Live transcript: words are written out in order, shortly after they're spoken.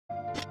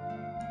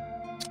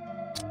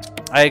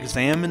I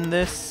examined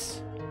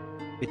this.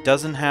 It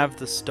doesn't have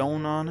the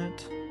stone on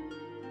it.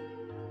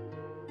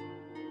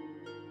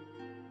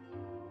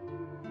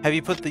 Have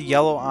you put the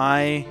yellow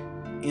eye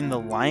in the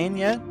lion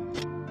yet?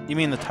 You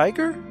mean the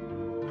tiger?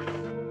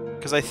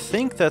 Because I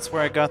think that's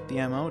where I got the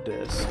MO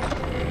disc.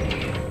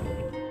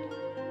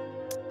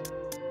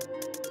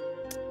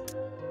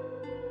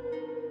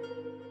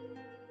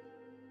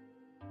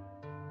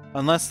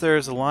 Unless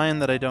there's a lion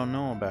that I don't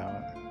know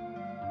about.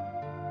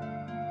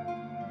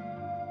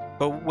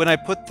 But when I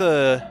put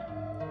the...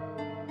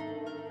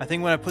 I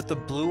think when I put the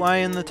blue eye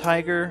in the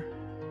tiger,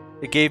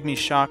 it gave me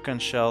shotgun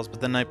shells, but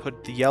then I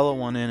put the yellow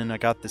one in and I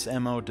got this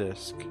MO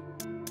disc.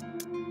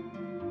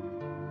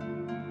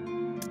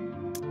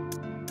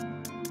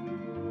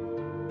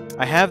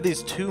 I have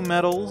these two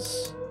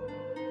medals.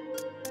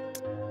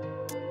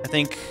 I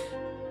think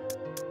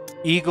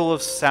Eagle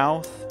of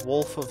South,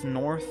 Wolf of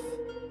North.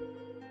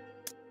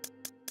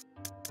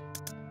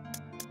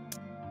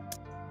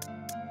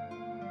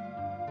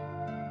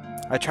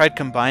 I tried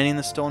combining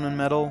the stone and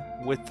metal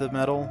with the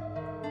metal.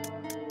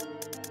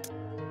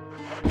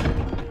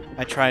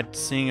 I tried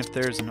seeing if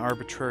there's an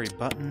arbitrary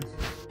button.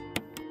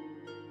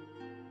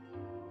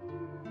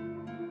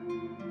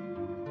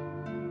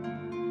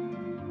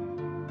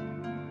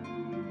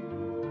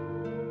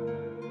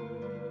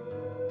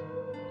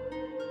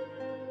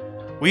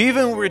 We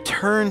even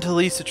returned to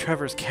Lisa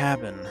Trevor's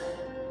cabin.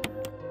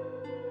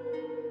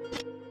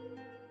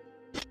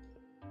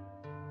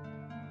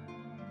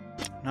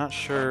 Not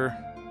sure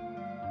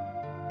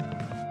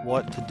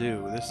what to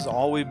do. This is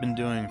all we've been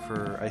doing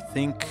for, I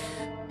think,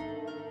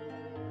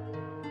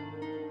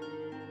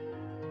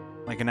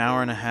 like an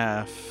hour and a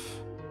half.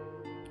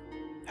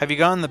 Have you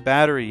gotten the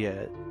battery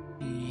yet?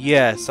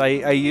 Yes, I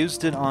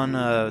used it on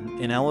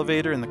an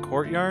elevator in the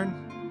courtyard.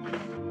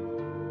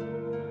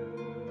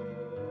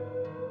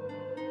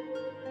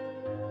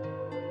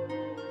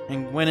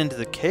 And went into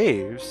the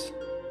caves.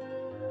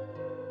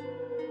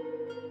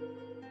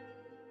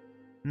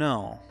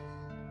 No.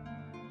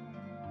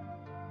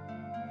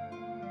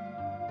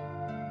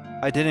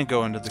 I didn't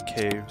go into the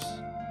caves.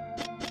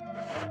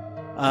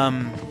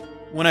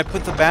 When I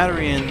put the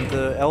battery in,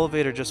 the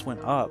elevator just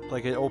went up.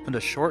 Like, it opened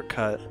a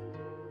shortcut.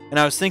 And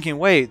I was thinking,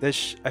 wait,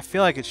 this I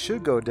feel like it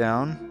should go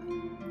down.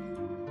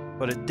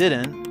 But it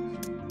didn't.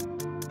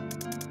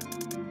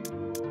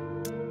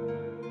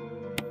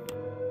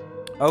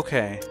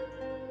 Okay.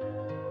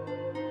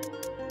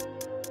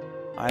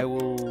 I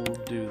will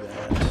do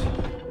that.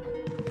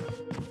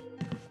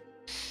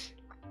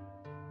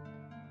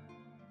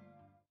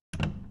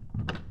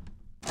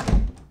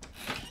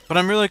 But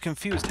I'm really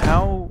confused.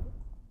 How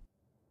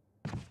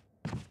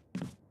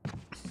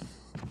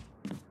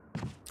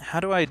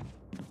do I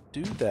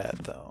do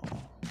that, though?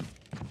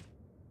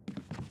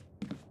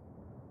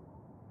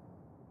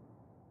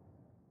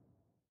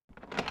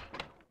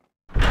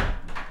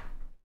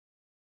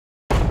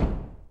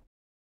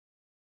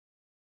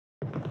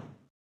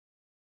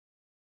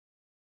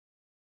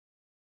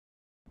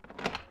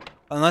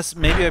 Unless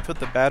maybe I put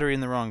the battery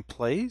in the wrong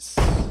place?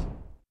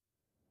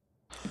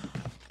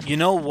 You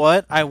know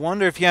what? I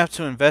wonder if you have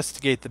to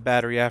investigate the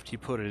battery after you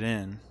put it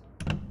in.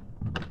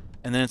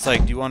 And then it's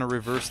like, do you want to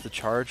reverse the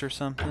charge or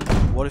something?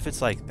 What if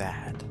it's like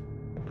that?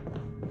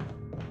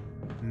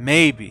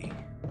 Maybe.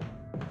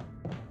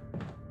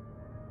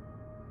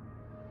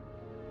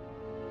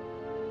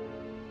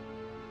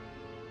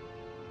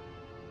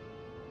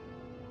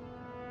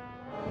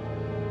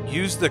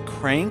 Use the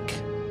crank?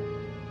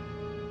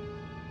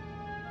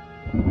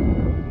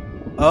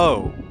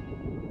 Oh.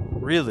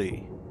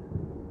 Really?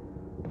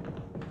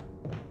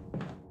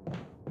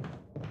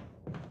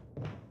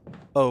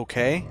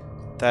 Okay.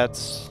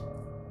 That's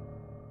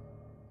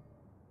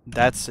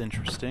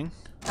interesting.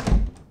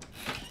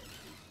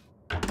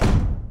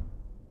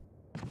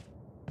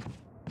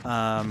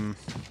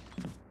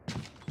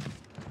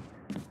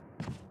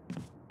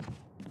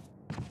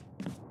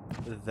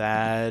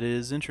 That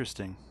is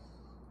interesting.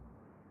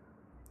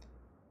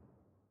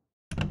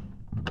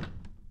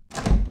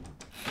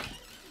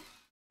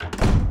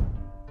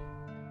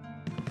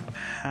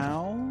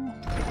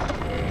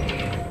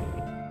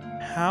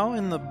 How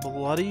in the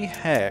bloody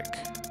heck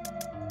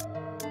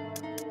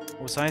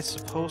was I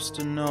supposed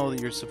to know that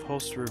you're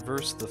supposed to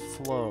reverse the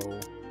flow?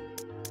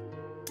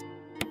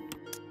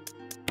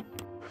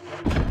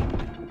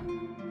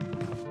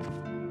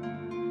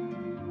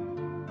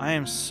 I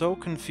am so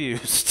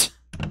confused.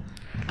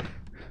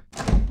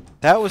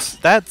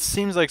 That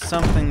seems like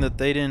something that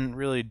they didn't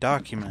really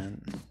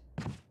document.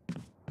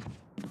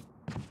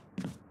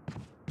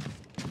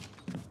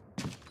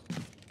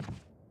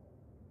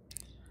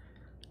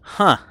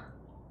 Huh.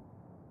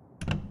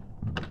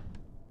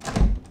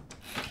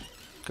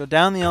 Go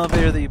down the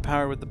elevator that you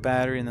power with the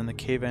battery, and then the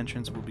cave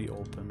entrance will be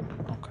open.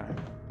 Okay.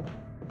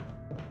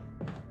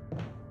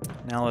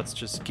 Now let's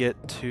just get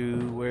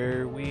to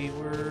where we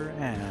were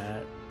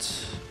at.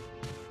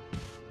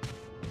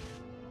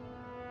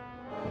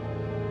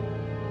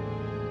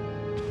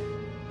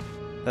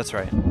 That's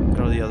right.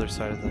 Go to the other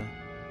side of the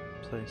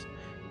place.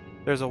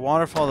 There's a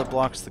waterfall that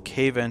blocks the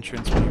cave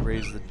entrance when you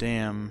raise the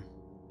dam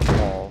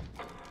wall.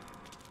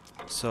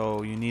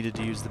 So you needed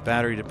to use the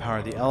battery to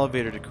power the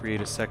elevator to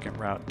create a second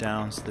route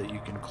down so that you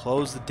can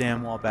close the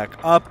dam wall back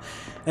up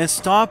and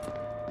stop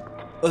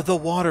the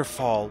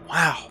waterfall.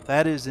 Wow,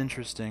 that is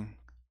interesting.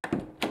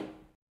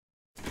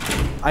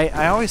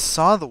 I always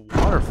saw the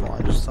waterfall.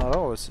 I just thought,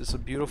 oh, it's a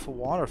beautiful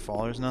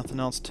waterfall. There's nothing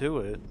else to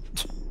it.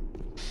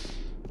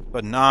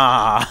 But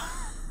nah.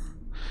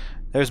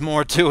 There's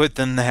more to it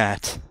than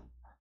that.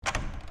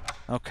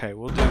 Okay,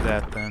 we'll do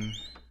that then.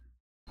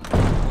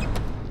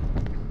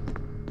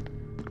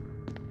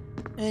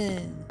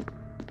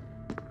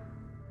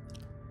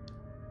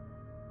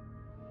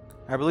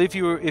 I believe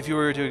if you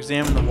were to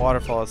examine the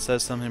waterfall, it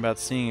says something about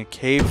seeing a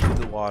cave through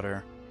the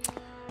water.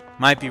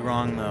 Might be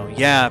wrong though.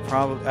 Yeah,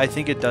 probably. I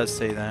think it does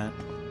say that.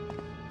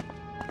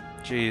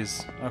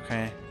 Jeez.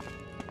 Okay.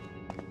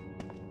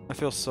 I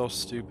feel so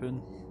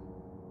stupid.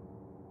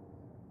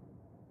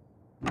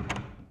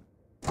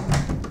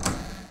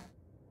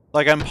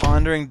 Like, I'm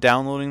pondering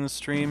downloading the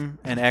stream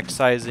and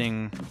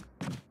excising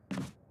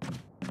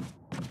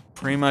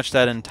pretty much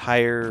that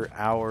entire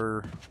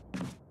hour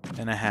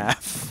and a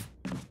half.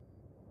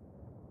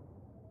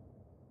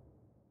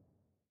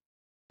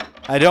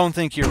 I don't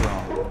think you're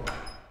wrong.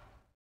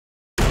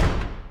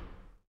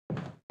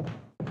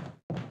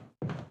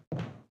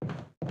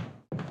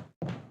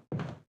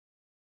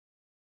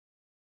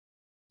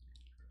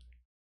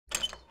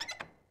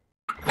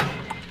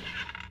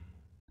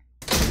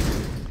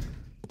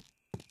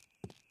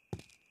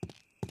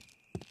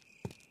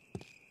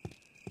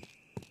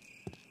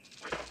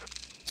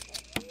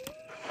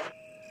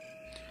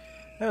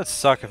 That would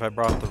suck if I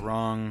brought the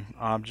wrong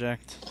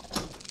object.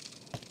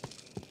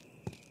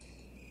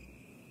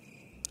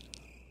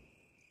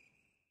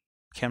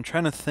 Okay, I'm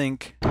trying to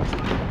think.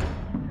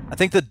 I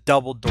think the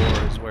double door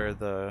is where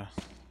the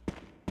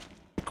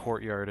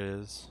courtyard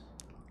is.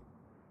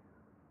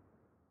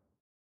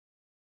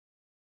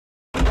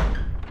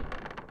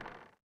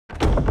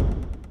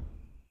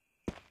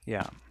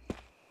 Yeah.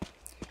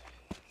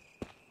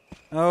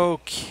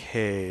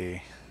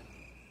 Okay.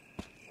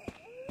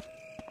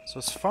 So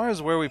as far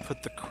as where we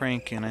put the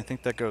crank in, I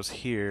think that goes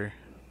here.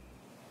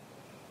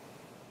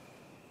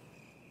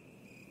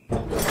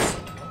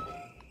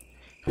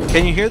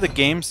 Can you hear the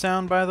game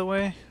sound, by the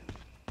way?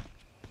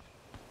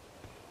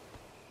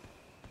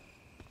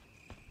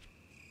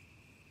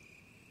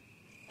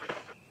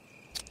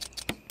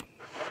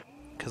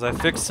 Because I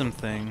fixed some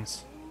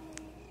things.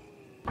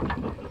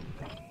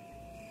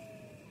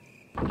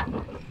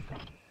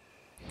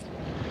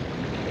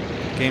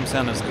 Game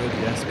sound is good,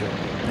 yes, good.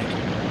 Thank you.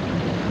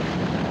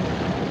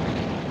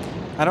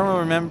 I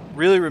don't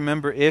really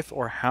remember if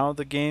or how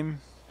the game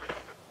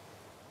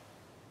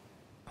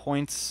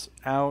points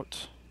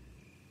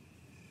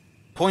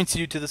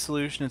you to the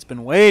solution. It's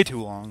been way too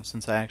long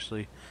since I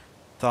actually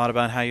thought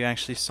about how you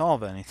actually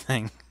solve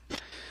anything.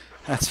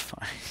 That's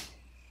fine.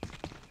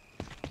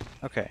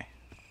 Okay.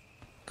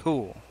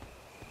 Cool.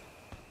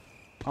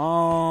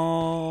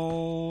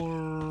 Alrighty.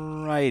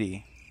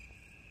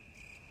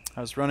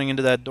 I was running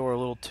into that door a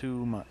little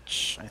too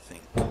much, I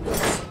think.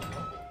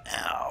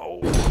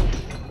 Ow.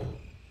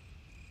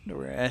 I wonder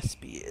where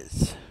Espy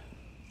is.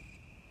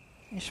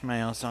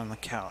 Ishmael's on the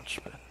couch,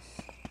 but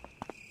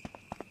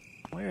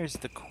where is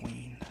the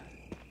queen?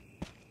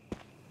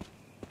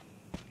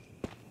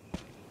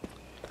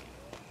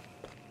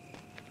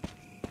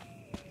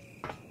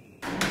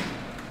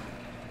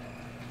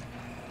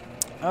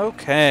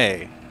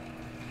 Okay.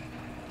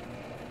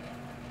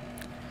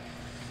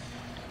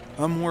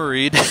 I'm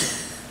worried.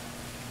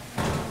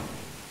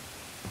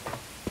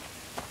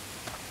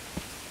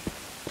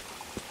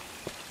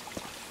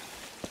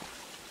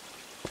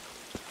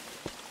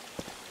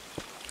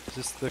 Is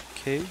this the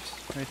caves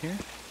right here?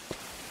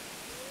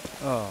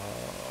 Oh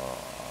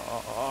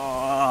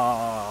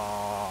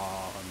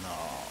no.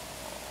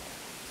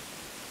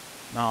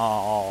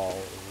 No.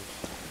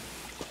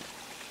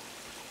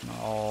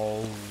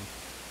 No.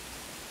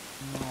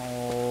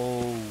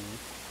 No.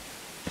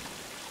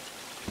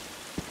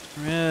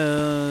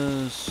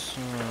 Yes.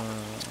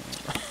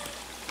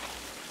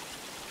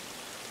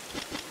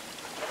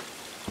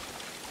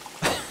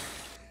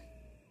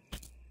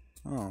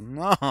 Oh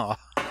no.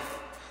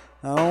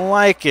 I don't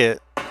like it.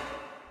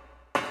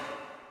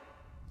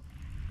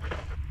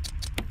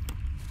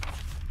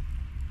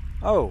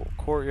 Oh,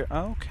 courtyard.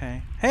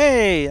 Okay.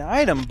 Hey,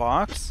 item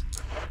box.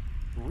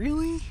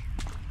 Really?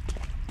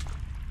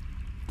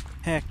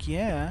 Heck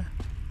yeah.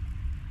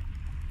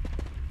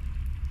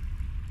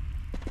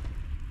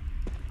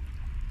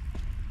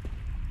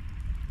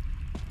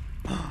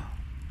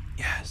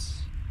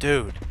 Yes.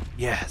 Dude,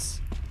 yes.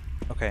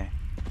 Okay,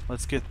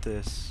 let's get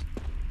this.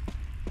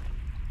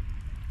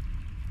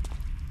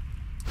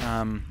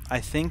 I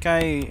think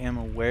I am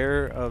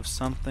aware of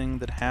something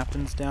that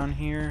happens down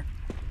here.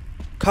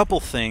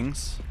 Couple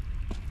things.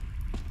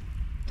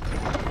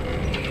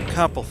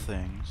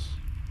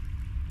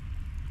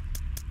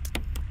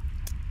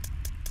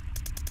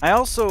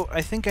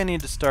 I think I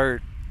need to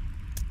start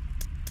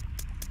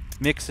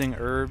mixing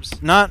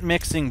herbs. Not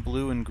mixing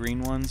blue and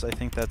green ones. I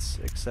think that's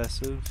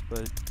excessive,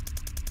 but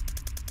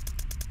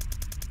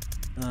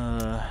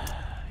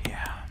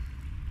yeah.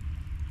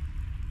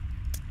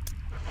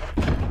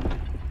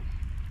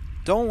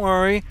 Don't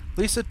worry.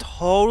 Lisa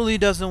totally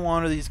doesn't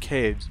wander these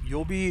caves.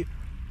 You'll be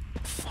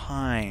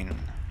fine.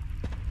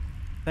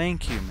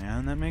 Thank you,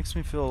 man. That makes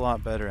me feel a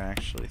lot better,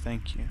 actually.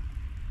 Thank you.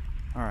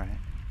 Alright.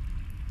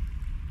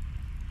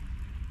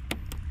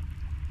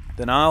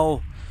 Then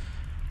I'll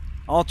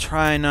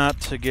try not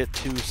to get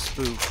too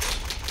spooked.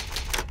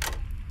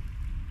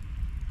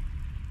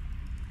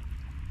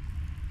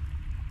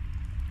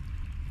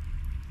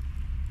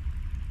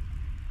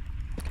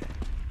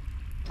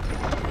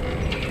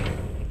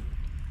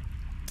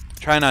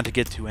 Try not to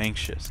get too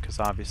anxious, because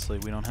obviously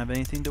we don't have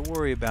anything to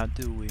worry about,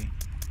 do we?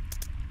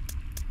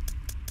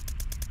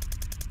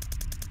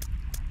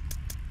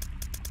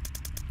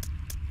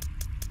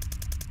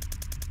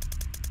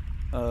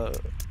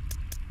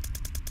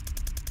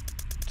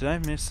 Did I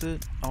miss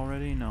it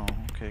already? No.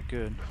 Okay,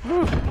 good.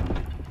 Woo!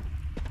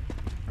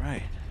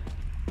 Right.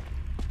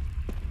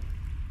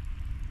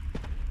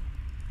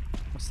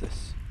 What's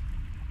this?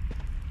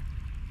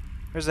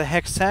 There's a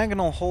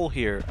hexagonal hole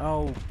here.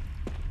 Oh,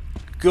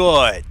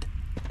 good.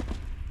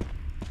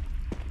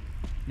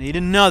 Need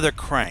another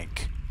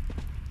crank.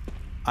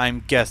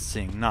 I'm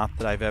guessing. Not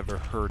that I've ever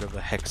heard of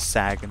a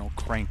hexagonal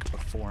crank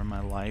before in my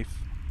life.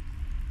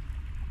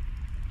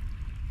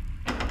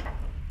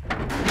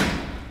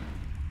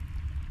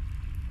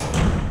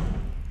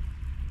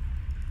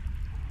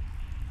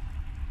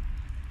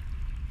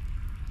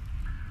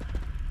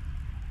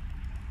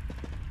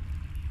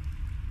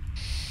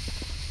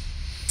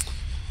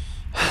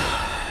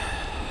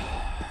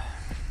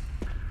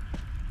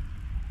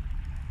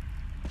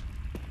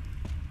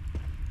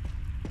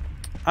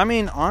 I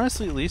mean,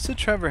 honestly, Lisa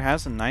Trevor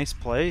has a nice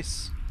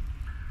place.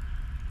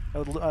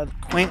 A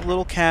quaint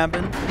little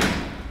cabin.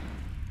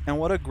 And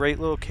what a great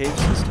little cave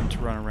system to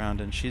run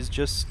around in. She's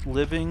just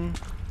living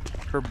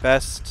her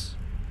best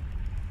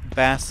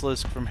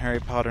Basilisk from Harry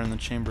Potter and the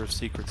Chamber of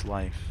Secrets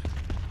life.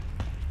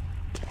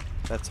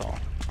 That's all.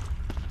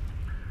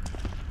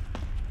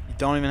 You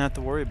don't even have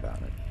to worry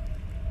about it.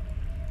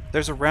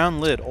 There's a round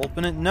lid.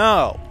 Open it?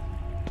 No!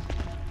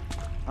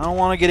 I don't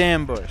want to get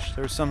ambushed.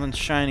 There's something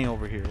shiny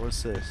over here.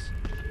 What's this?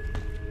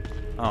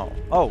 Oh.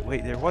 Oh,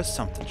 wait, there was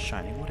something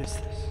shiny. What is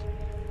this?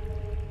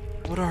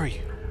 What are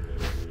you?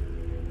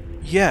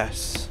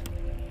 Yes.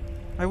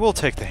 I will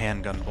take the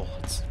handgun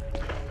bullets.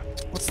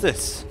 What's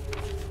this?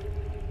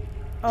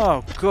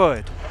 Oh,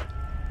 good.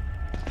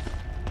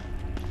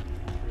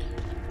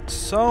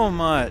 So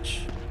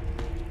much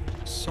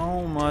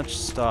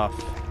stuff.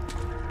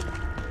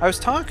 I was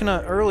talking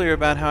earlier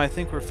about how I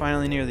think we're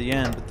finally near the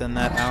end, but then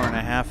that hour and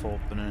a half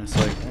opened and it's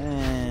like,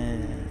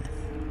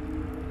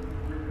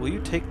 Will you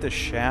take the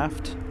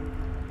shaft?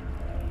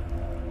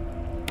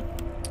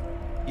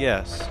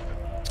 Yes.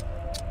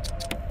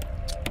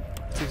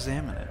 Let's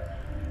examine it.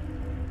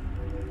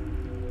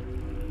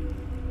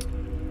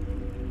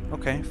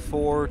 Okay,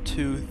 4,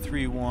 2,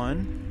 3,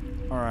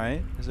 1.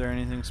 Alright, is there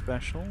anything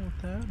special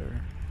with that,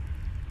 or?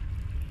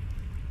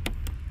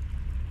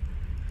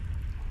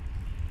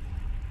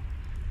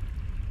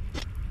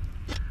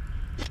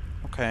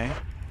 Okay,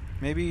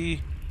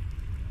 maybe...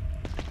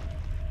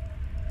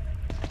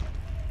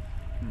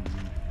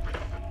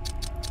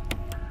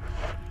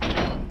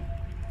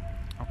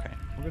 Okay,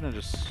 we're gonna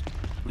just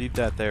leave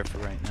that there for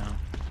right now.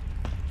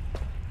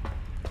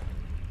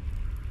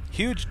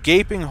 Huge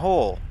gaping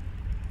hole.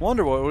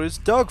 Wonder what it was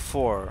dug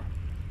for.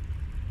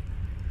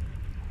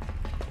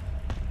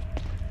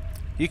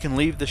 You can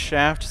leave the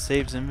shaft,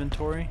 saves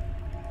inventory.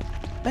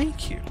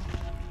 Thank you.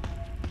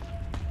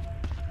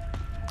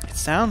 It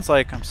sounds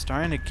like I'm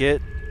starting to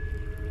get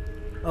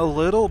a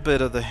little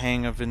bit of the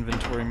hang of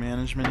inventory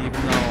management,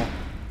 even though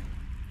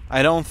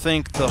I don't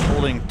think the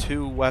holding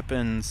 2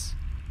 weapons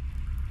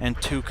and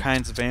 2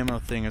 kinds of ammo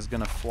thing is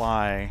gonna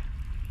fly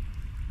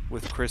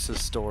with Chris's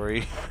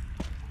story.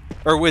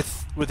 Or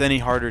with any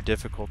harder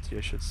difficulty,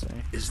 I should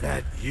say. Is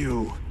that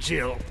you,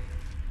 Jill?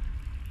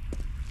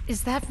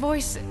 Is that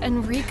voice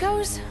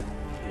Enrico's?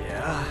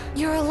 Yeah?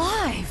 You're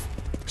alive!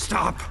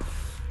 Stop!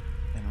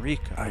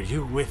 Enrico. Are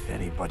you with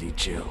anybody,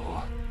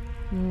 Jill?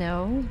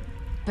 No,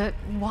 but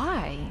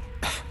why?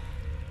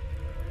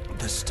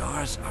 The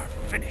stars are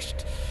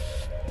finished.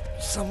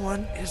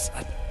 Someone is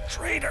a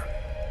traitor.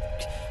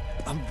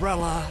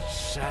 Umbrella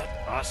set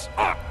us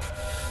up.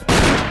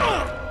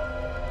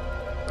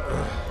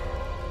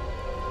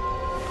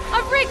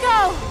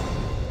 Enrico!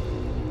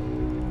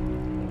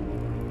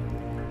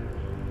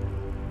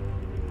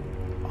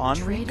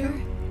 Traitor?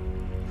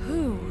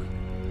 Who?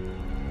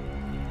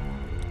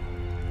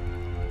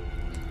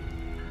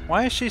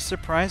 Why is she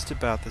surprised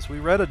about this? We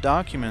read a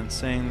document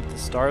saying that the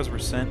stars were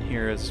sent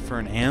here as for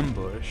an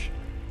ambush.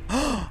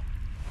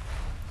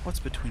 What's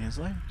between his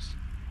legs?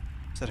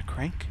 Is that a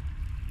crank?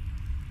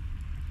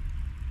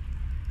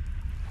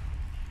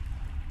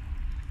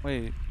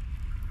 Wait.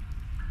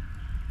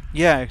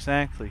 Yeah,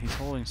 exactly. He's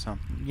holding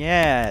something.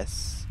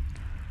 Yes!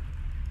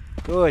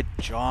 Good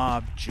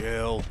job,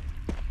 Jill.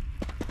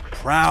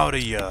 Proud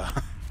of you.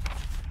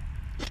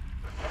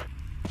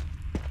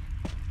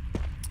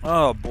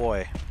 Oh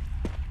boy.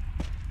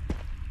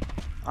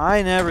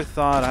 I never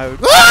thought I would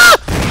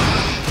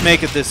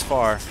make it this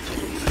far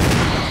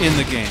in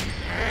the game.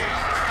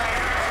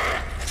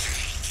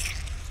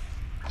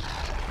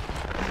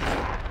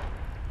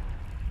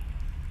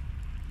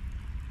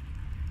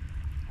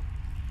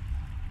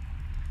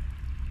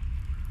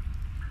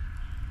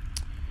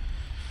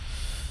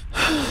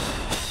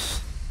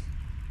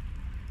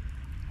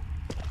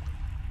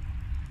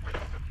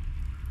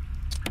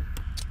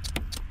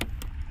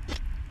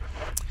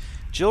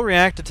 Jill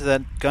reacted to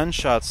that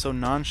gunshot so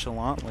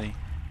nonchalantly.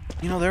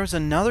 You know, there was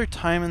another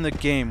time in the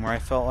game where I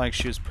felt like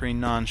she was pretty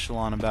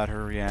nonchalant about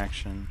her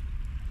reaction.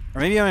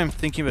 Or maybe I'm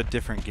thinking of a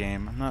different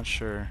game. I'm not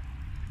sure.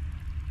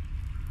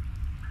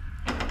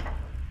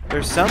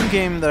 There's some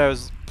game that I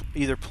was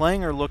either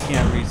playing or looking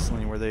at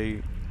recently where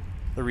the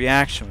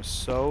reaction was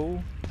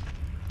so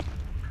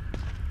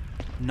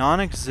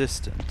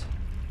non-existent.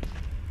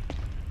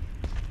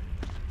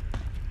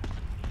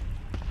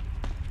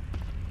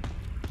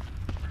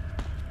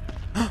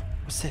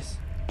 What's this?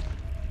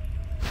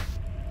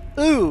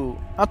 Ooh,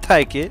 I'll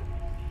take it.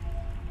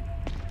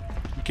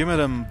 Give me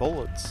them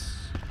bullets.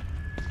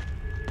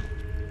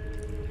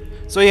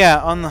 So yeah,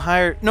 on the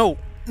higher... No,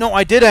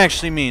 I did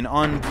actually mean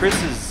on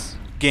Chris's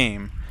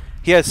game,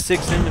 he has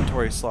 6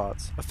 inventory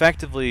slots.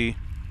 Effectively,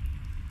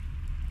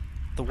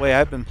 the way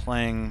I've been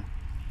playing,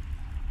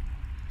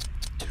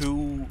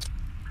 2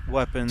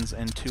 weapons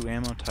and 2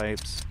 ammo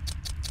types.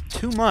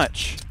 Too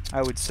much,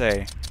 I would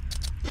say.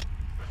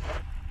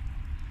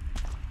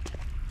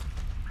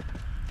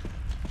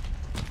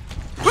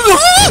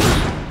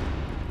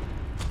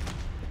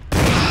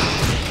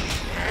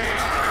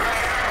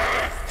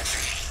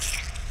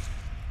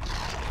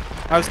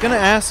 I was gonna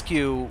ask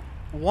you,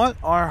 what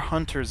are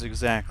hunters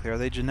exactly? Are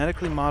they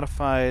genetically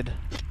modified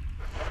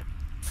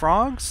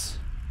frogs?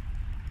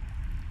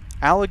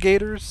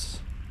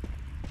 Alligators?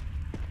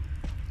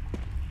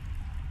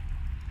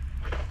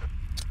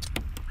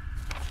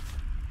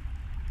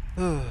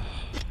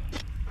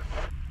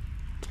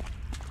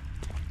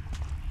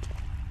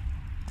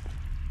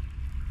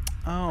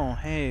 Oh,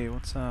 hey,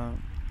 what's up?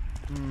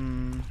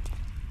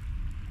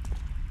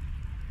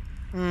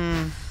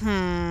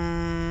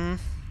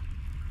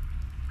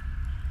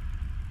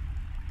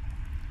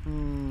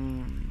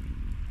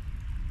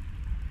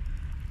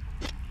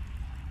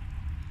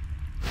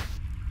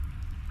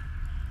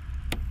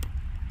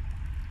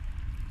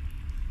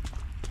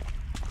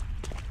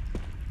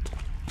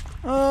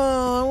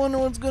 Oh, I wonder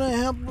what's gonna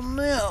happen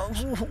now.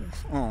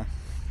 Oh.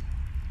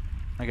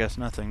 I guess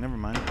nothing. Never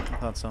mind. I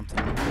thought something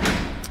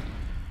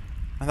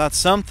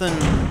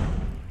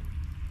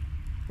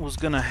was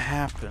gonna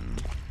happen.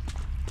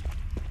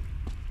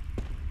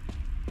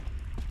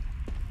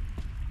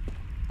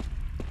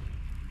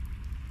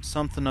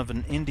 Something of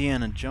an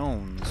Indiana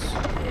Jones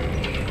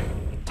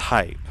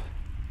type.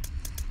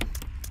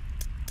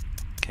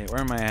 Okay,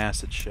 where are my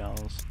acid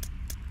shells?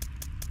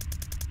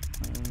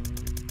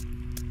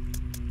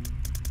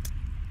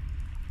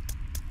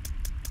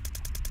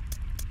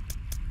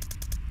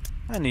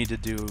 I need to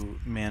do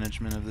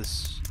management of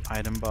this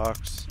item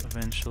box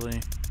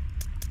eventually.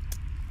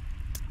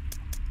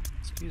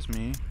 Excuse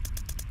me.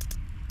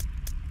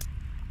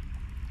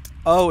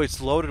 Oh, it's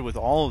loaded with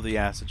all of the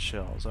acid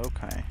shells.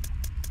 Okay.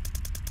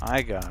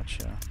 I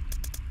gotcha.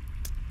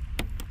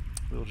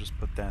 We'll just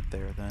put that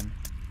there then.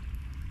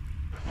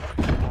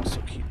 Okay,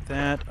 also keep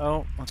that.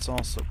 Oh, let's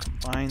also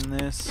combine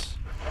this.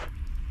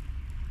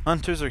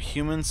 Hunters are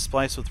humans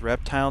spliced with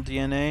reptile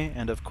DNA,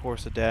 and of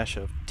course a dash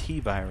of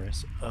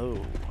T-virus.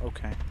 Oh,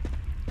 okay.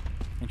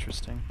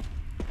 Interesting.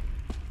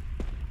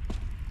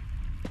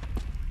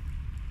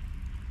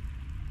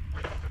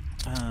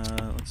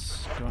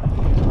 Let's go ahead.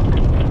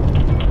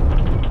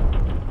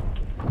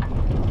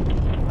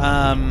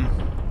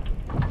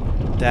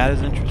 That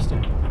is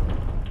interesting.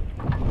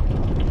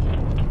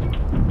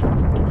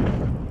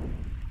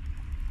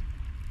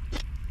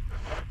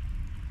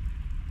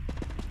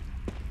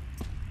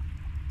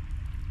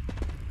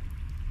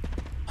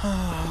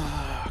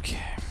 Okay.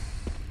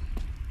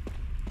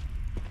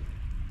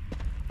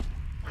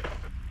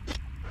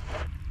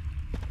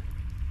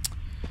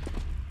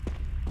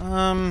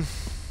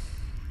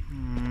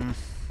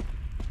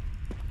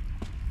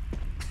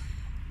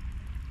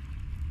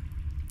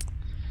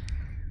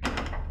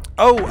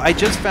 Oh, I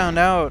just found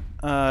out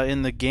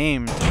in the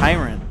game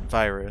Tyrant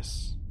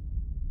virus.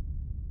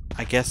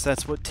 I guess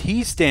that's what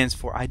T stands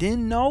for. I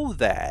didn't know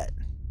that.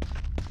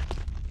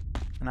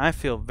 And I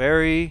feel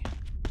very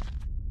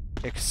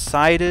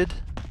excited,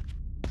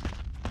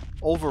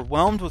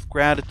 overwhelmed with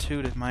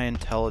gratitude at my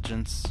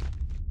intelligence.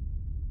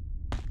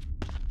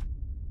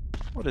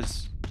 What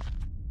is...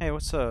 Hey,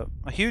 what's up?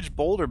 A huge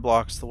boulder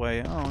blocks the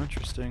way. Oh,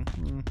 interesting.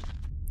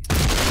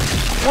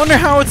 Wonder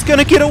how it's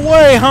gonna get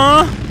away,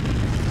 huh?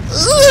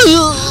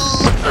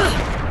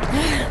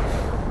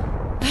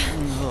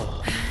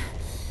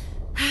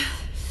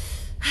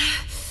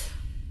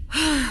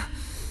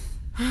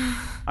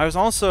 I was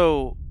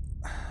also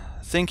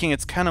thinking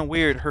it's kind of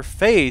weird. Her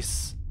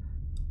face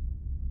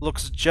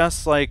looks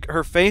just like...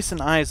 Her face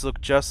and eyes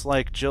look just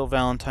like Jill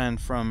Valentine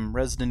from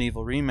Resident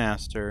Evil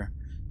Remaster,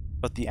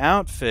 but the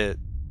outfit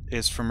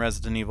is from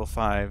Resident Evil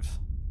 5.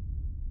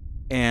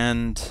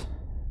 And...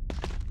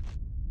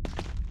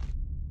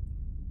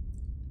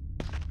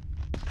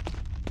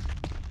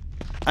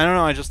 I don't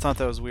know, I just thought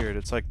that was weird.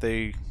 It's like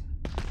they...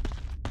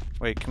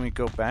 Wait, can we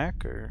go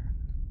back, or...?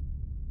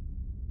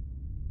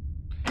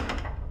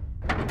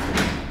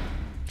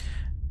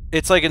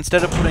 It's like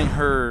instead of putting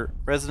her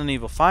Resident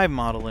Evil 5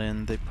 model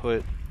in, they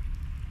put...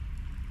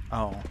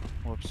 Oh,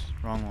 whoops,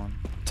 wrong one.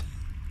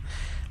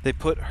 They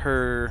put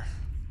her...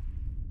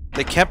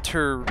 They kept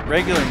her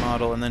regular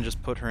model and then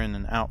just put her in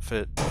an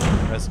outfit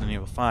from Resident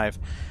Evil 5.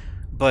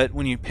 But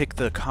when you pick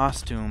the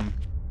costume,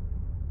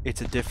 it's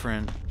a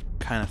different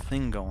kind of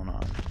thing going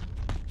on.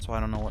 So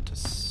I don't know what to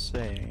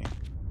say.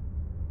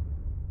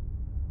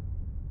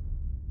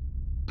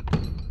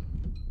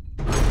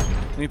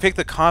 When you pick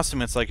the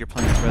costume, it's like you're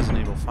playing as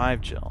Resident Evil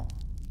 5 Jill.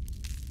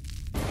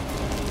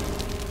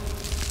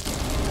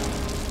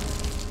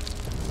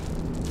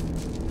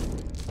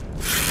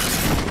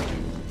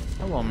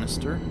 Hello,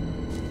 mister.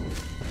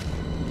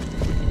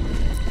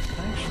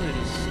 Actually,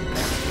 just...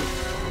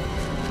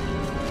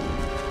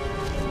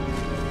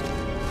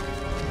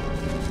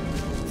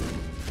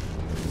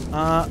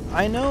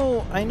 I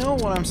know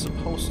what I'm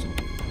supposed to do,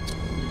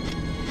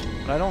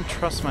 but I don't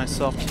trust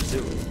myself to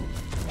do it.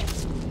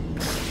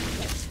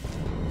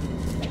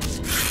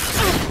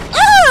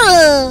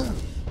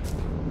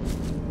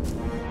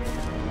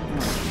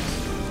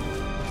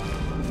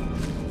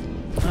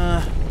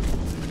 I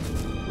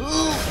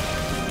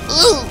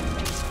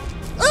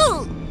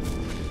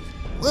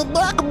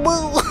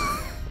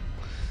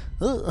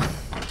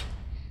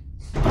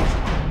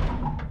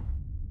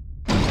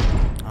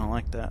don't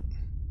like that.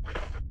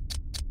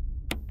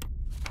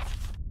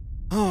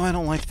 Oh, I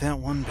don't like that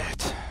one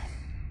bit.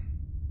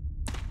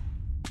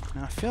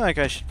 Now, I feel like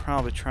I should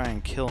probably try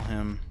and kill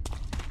him.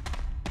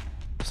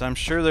 Because I'm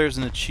sure there's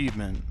an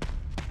achievement.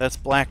 That's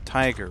Black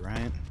Tiger,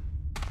 right?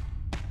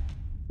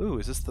 Ooh,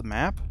 is this the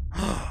map?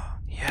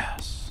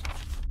 Yes.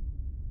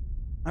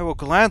 I will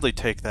gladly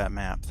take that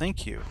map.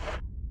 Thank you.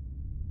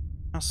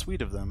 How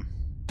sweet of them.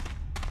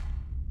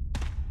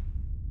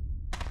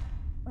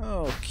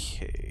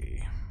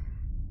 Okay.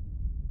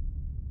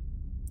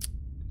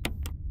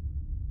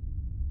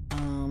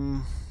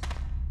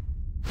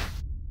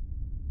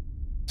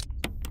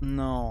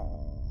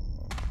 No.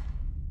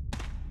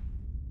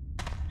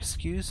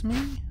 Excuse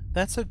me?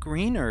 That's a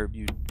green herb,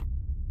 you...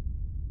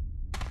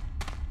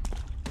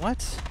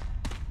 What?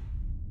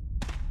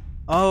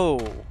 Oh,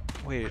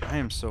 wait, I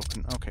am so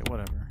okay,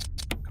 whatever.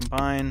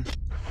 Combine.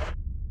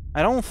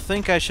 I don't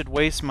think I should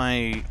waste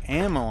my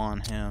ammo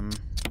on him.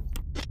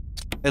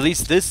 At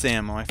least this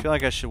ammo. I feel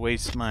like I should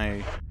waste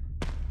my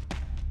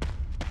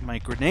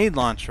grenade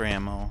launcher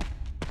ammo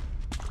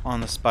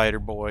on the spider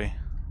boy.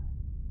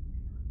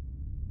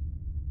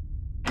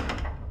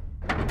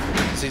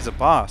 Because he's a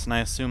boss, and I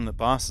assume that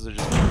bosses are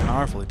just more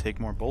powerful. They take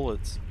more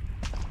bullets.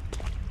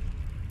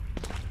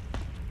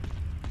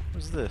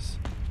 What's this?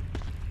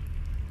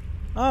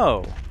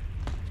 Oh.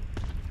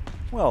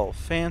 Well,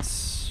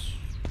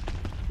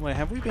 Wait,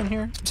 have we been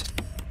here?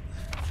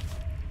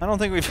 I don't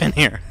think we've been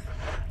here.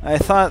 I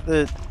thought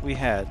that we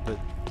had, but...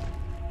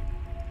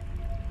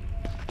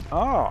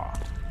 Oh.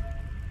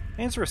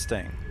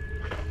 Interesting.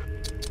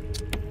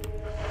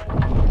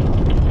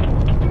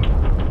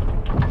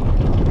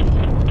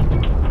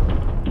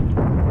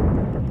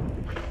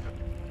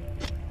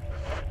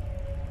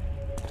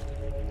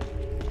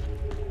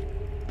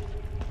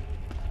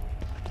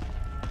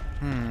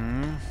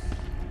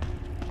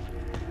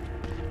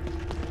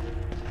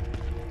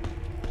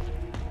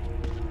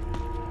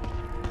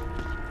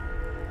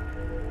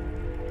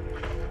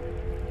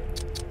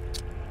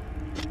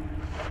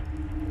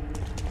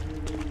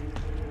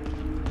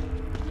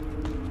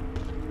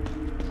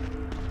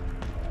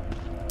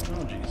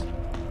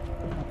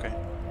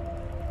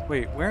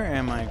 Wait, where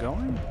am I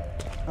going?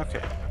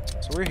 Okay,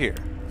 so we're here.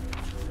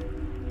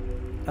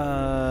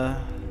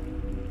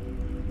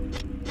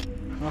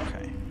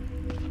 Okay.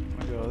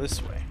 We go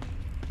this way.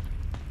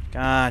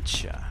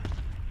 Gotcha.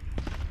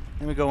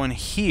 Then we go in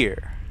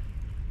here.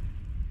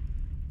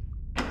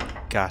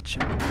 Gotcha.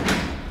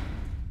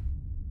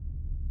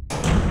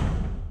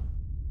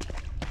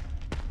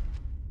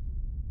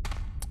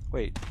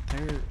 Wait,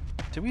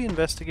 did we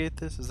investigate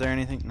this? Is there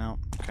anything? No.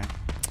 Okay.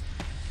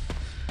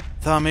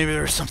 Thought maybe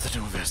there was something to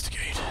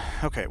investigate.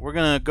 Okay, we're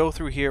gonna go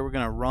through here. We're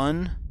gonna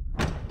run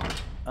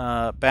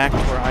back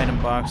to our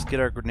item box, get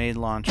our grenade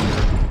launcher,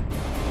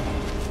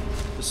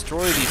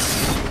 destroy these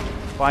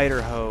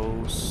spider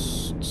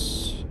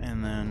hosts,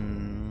 and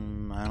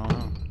then I don't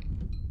know.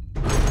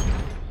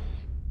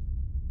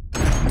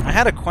 I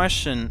had a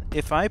question.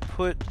 If I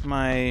put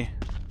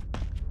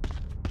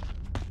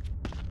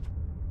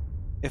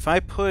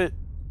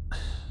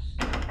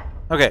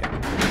okay,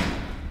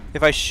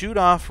 if I shoot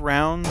off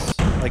rounds,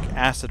 like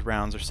acid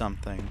rounds or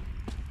something,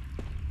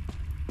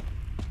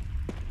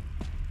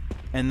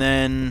 and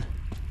then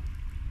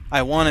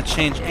I want to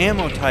change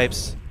ammo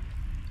types,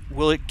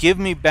 will it give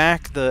me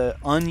back the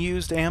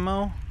unused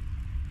ammo?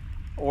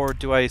 Or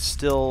do I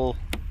still...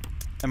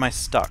 am I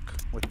stuck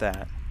with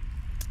that?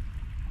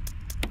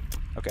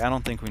 Okay, I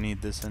don't think we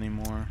need this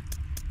anymore.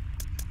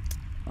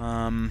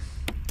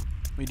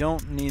 We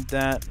don't need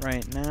that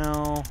right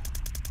now.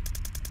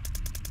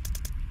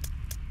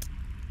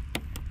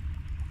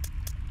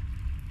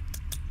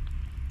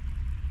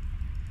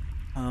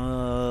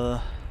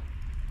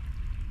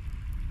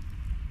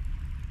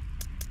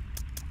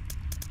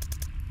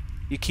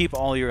 You keep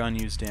all your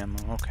unused ammo.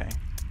 Okay.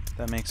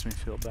 That makes me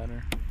feel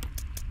better.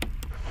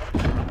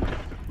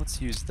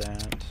 Let's use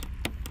that.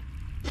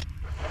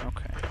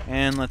 Okay.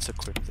 And let's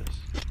equip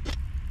this.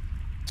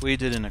 We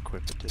didn't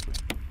equip it, did we?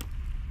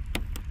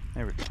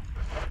 There we go.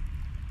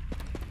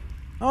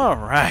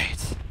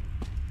 Alright.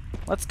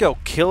 Let's go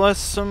kill us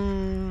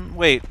some...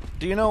 Wait,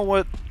 do you know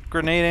what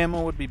grenade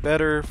ammo would be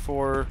better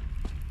for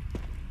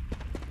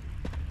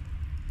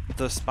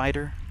the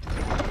spider?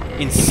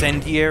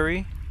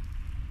 Incendiary?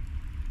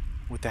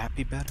 Would that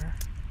be better?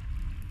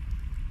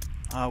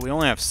 We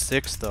only have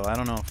 6 though. I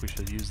don't know if we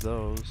should use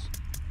those.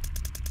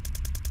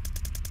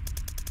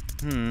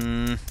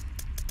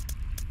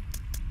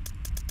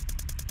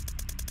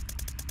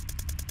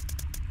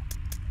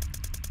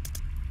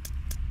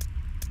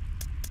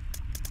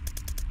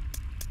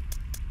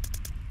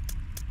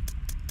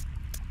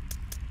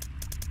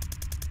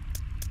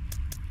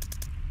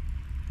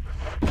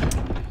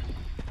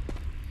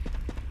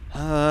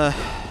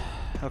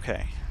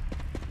 Okay.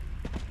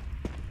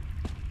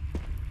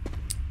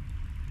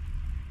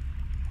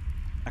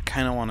 I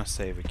kind of want to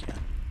save again.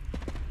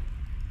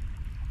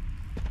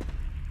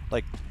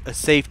 Like, a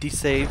safety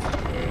save.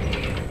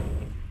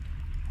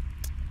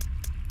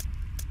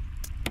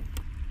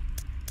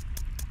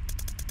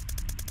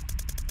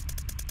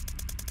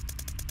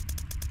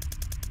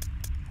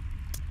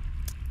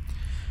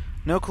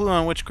 No clue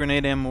on which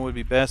grenade ammo would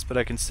be best, but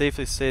I can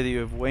safely say that you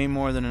have way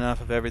more than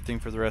enough of everything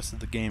for the rest of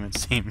the game, it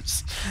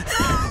seems.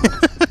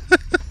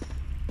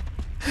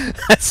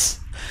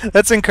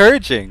 That's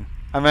encouraging.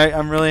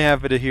 I'm really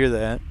happy to hear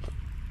that.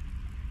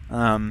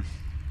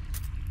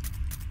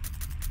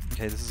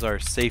 Okay, this is our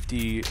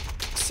safety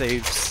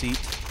save seat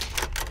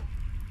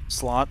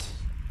slot,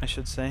 I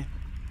should say.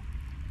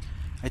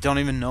 I don't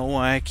even know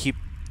why I keep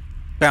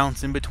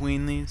bouncing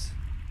between these.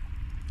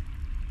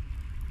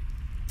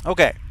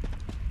 Okay.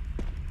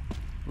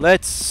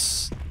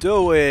 Let's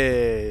do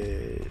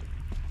it!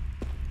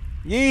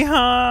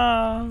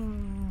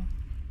 Yeehaw!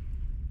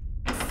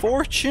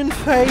 Fortune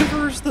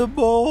favors the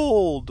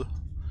bold!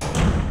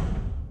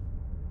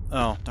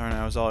 Oh, darn it,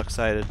 I was all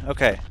excited.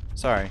 Okay,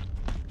 sorry.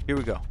 Here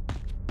we go.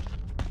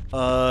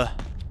 Oh,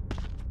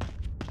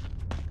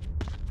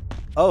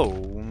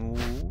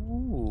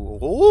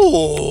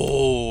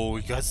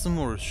 we got some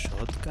more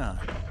shotgun.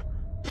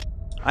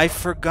 I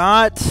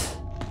forgot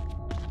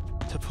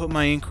to put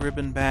my ink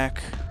ribbon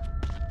back.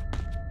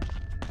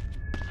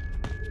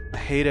 I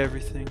hate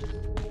everything.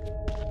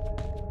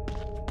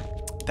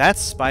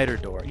 That's spider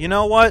door. You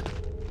know what?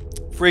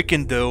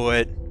 Freaking do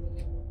it.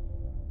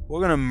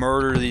 We're gonna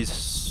murder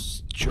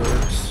these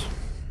jerks.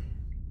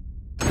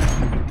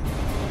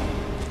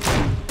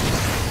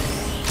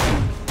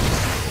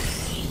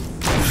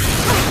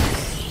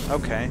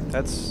 Okay,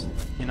 that's,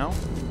 you know,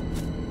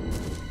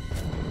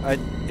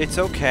 it's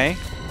okay.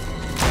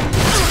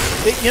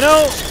 You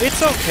know,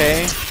 it's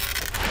okay.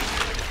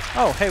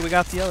 Oh, hey, we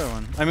got the other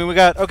one. I mean, we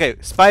got, okay,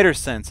 Spider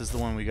Sense is the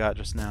one we got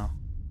just now.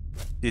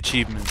 The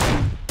achievement.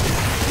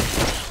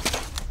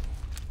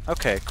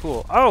 Okay,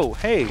 cool. Oh,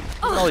 hey, look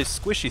at all these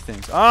squishy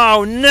things.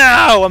 Oh,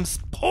 no, I'm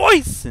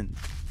poisoned.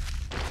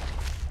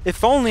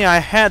 If only I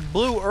had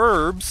blue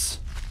herbs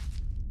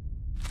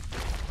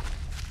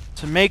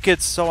to make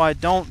it so I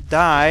don't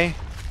die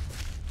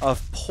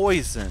of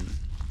poison.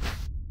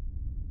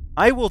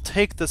 I will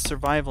take the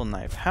survival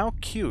knife. How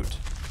cute.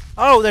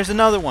 Oh, there's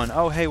another one.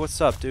 Oh, hey,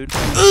 what's up, dude?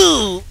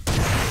 Ooh!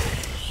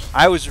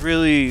 I was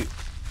really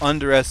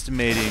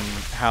underestimating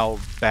how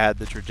bad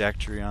the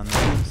trajectory on this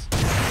is.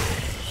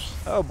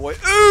 Oh, boy.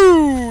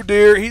 Ooh,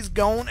 dear, he's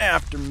going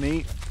after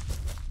me.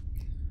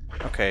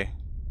 Okay.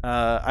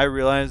 I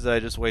realized that I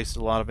just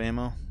wasted a lot of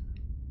ammo.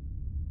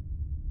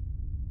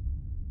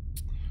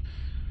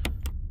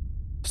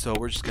 So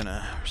we're just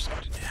gonna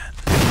do that.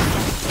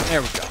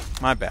 There we go.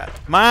 My bad.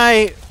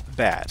 My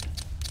bad.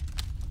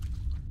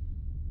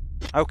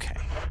 Okay.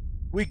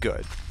 We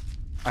good.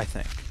 I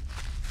think.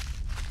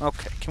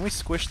 Okay. Can we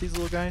squish these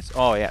little guys?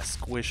 Oh yeah,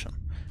 squish them.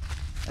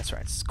 That's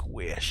right.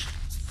 Squish.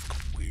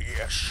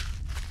 Squish.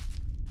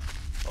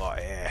 Oh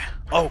yeah.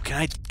 Oh,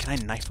 can I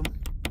knife them?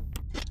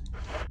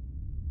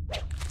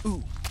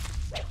 Ooh.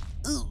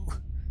 Ooh.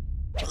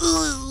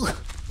 Ooh.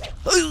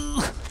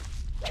 Ooh.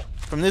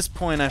 From this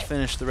point, I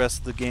finished the rest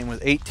of the game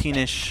with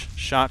 18-ish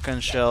shotgun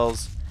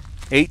shells,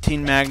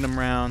 18 Magnum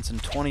rounds,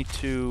 and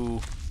 22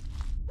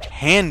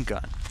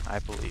 handgun, I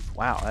believe.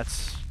 Wow,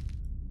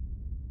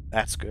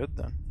 that's good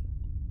then.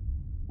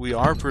 We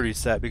are pretty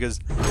set because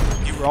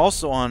you were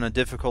also on a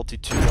difficulty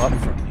 2 up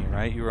from here.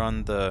 right? You were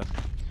on the...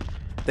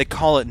 They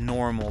call it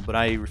normal, but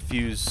I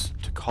refuse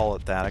to call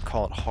it that. I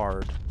call it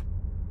hard.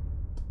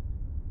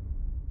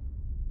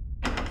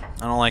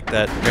 I don't like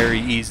that very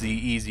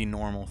easy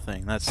normal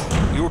thing. That's...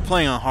 You were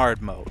playing on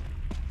hard mode.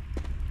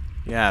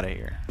 Get out of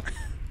here.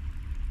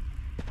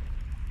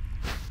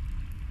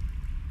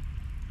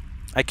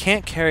 I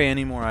can't carry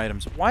any more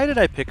items. Why did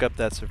I pick up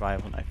that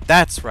survival knife?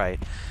 That's right.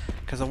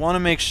 Because I want to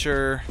make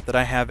sure that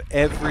I have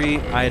every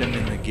item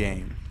in the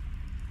game.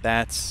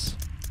 That's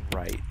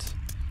right.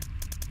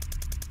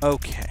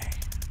 Okay.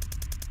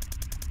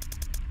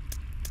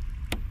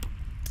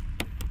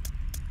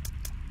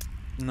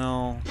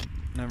 No,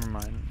 never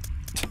mind.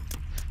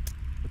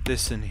 Put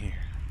this in here.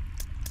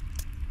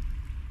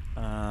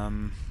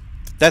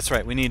 That's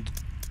right, we need...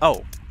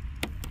 Oh!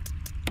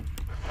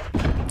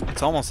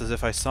 It's almost as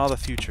if I saw the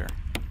future.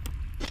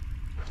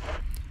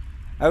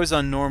 I was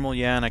on normal,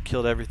 yeah, and I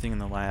killed everything in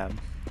the lab.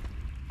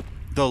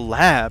 The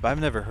lab? I've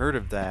never heard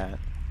of that.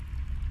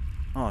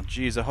 Oh,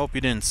 jeez, I hope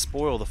you didn't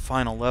spoil the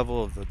final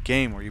level of the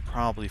game where you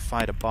probably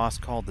fight a boss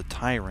called the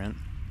Tyrant.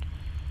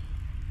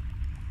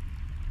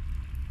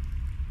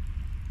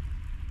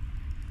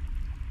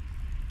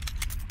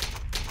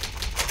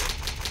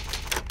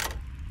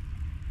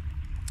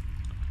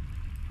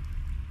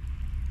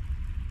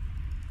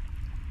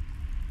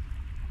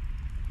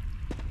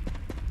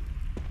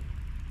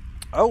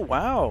 Oh,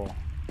 wow!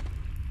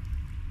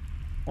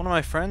 One of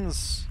my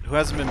friends who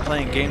hasn't been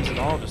playing games at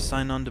all just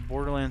signed on to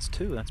Borderlands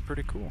 2. That's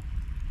pretty cool.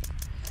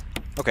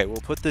 Okay, we'll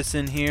put this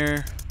in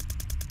here.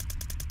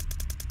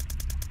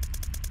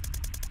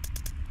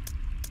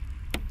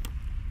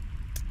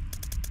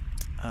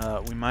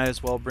 We might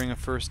as well bring a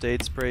first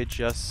aid spray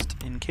just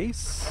in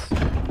case.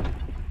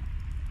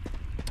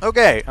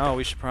 Okay! Oh,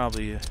 we should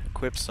probably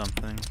equip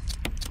something.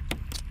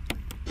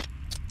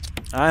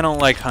 I don't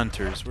like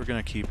hunters. We're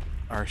gonna keep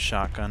our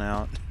shotgun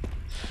out.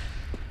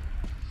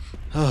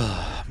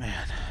 Oh,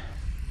 man.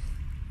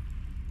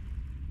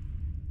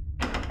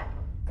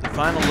 The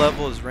final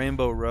level is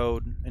Rainbow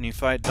Road, and you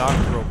fight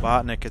Dr.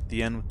 Robotnik at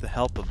the end with the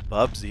help of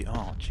Bubsy.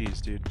 Oh,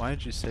 jeez, dude. Why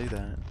did you say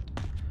that?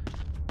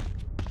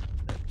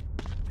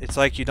 It's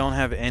like you don't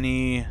have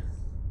any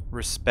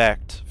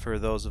respect for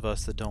those of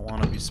us that don't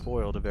want to be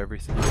spoiled of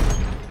everything.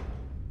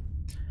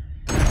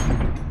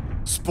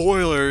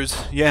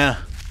 Spoilers! Yeah.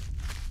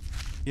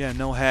 Yeah,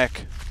 no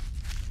heck.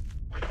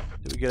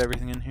 Did we get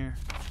everything in here?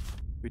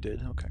 We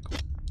did. Okay, cool.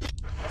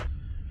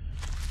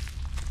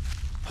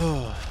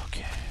 Oh,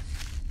 okay.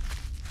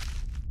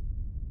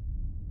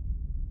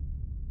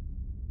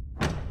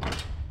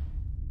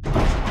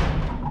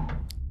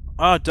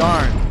 Oh,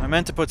 darn. I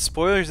meant to put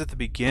spoilers at the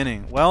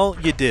beginning. Well,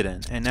 you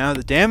didn't. And now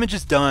the damage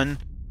is done.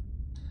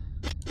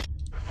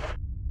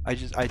 I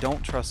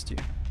don't trust you.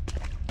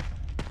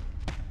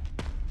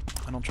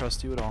 I don't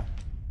trust you at all.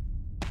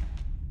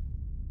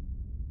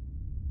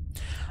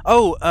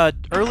 Oh,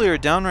 earlier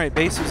Downright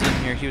Bass was in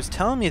here. He was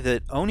telling me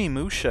that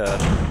Onimusha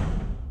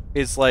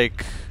is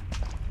like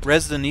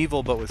Resident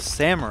Evil but with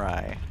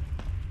samurai.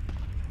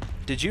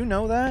 Did you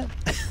know that?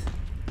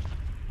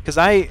 Because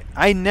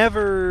I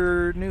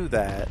never knew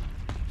that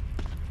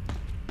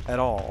at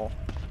all.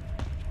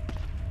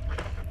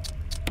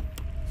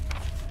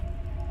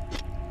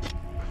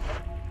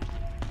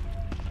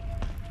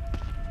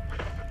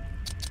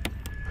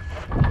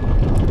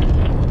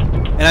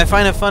 And I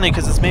find it funny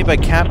because it's made by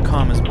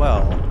Capcom as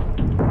well.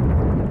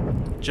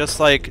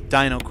 Just like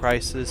Dino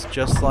Crisis,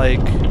 just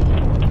like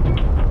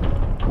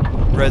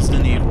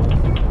Resident Evil.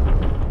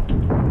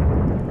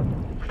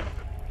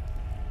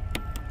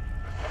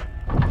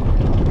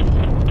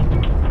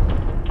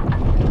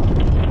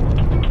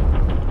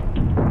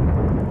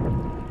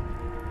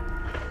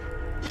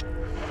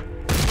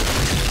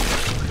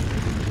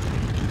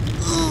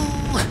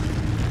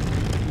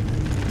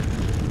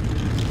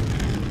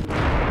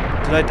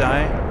 Did I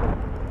die?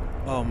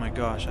 Oh my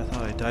gosh, I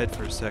thought I died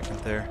for a second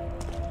there.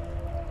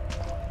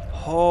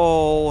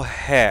 Oh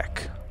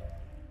heck.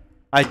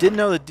 I did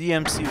know that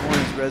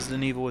DMC1 is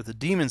Resident Evil with the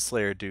Demon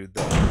Slayer dude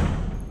though.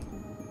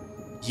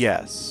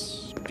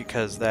 Yes,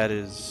 because that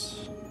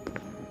is...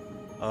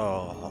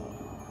 Oh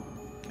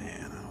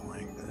man, I don't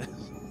like this.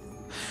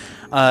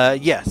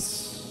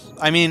 Yes.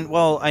 I mean,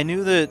 well, I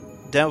knew that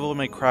Devil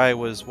May Cry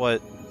was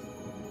what...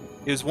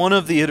 It was one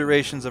of the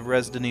iterations of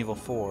Resident Evil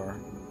 4.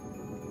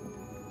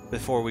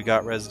 Before we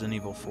got Resident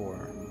Evil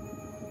 4.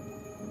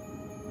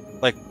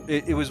 Like,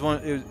 it was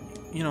one... It was,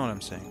 you know what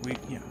I'm saying.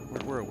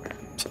 We're aware.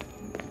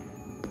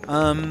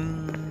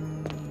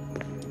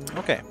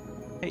 Okay.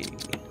 Hey.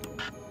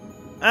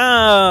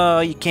 Oh,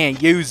 you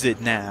can't use it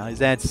now. Is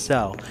that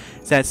so?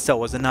 Is that so?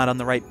 Was it not on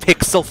the right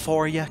pixel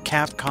for you,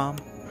 Capcom?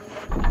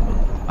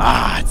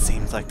 Ah, it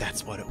seems like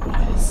that's what it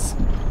was.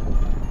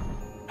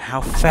 How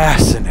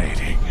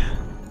fascinating.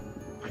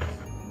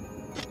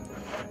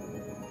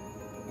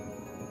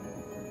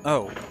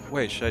 Oh,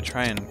 wait, should I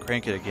try and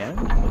crank it again?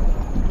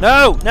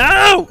 No!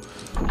 No!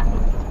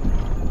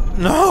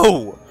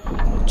 No!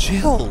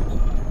 Jill!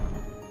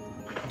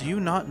 Do you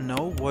not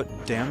know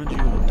what damage you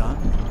have done?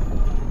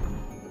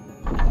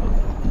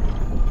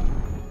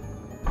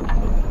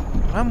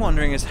 What I'm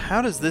wondering is,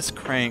 how does this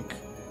crank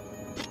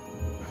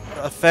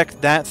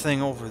affect that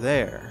thing over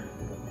there?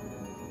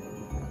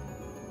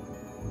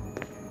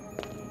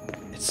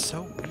 It's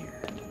so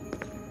weird.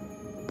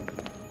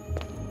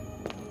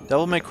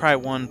 Devil May Cry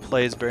 1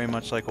 plays very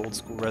much like old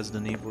school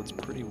Resident Evil. It's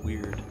pretty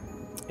weird.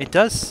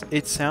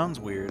 It sounds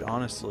weird,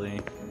 honestly.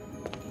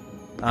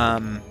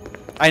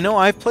 I know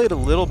I've played a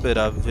little bit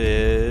of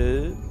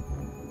it.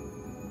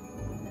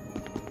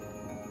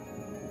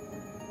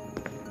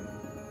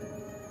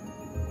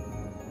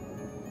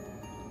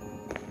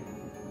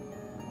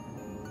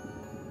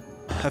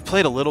 I've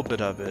played a little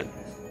bit of it.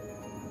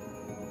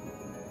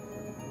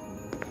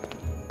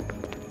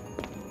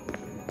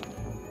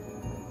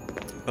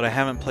 But I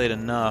haven't played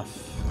enough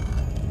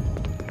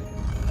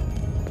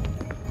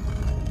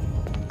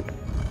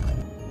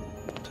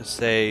to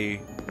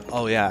say,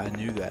 oh yeah, I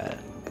knew that.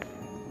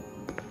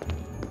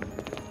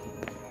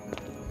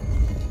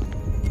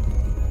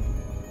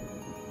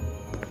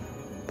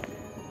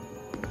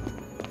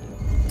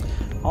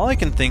 All I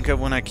can think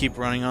of when I keep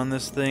running on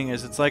this thing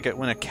is it's like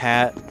when a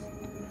cat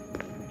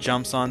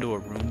jumps onto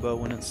a Roomba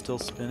when it's still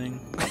spinning.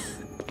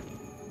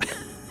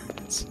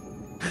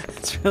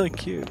 it's really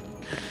cute.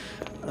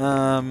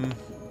 Now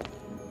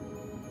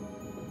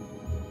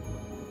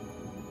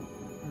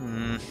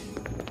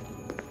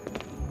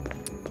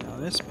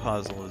this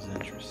puzzle is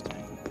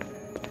interesting.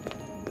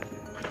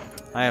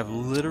 I have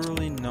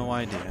literally no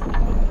idea.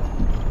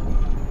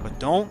 But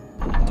don't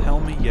tell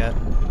me yet.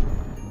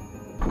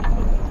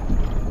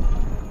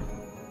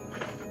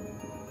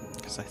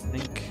 Because I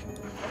think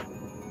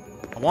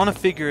I want to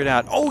figure it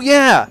out. Oh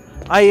yeah!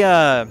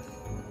 I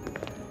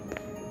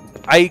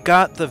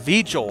got the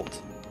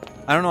V-Jolt.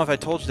 I don't know if I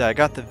told you that. I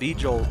got the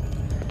V-Jolt,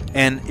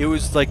 and it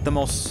was like the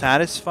most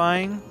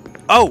satisfying.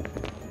 Oh,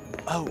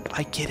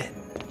 I get it.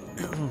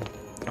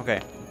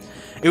 Okay,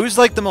 it was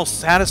like the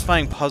most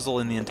satisfying puzzle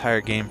in the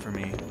entire game for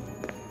me.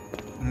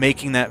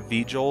 Making that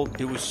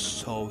V-Jolt, it was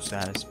so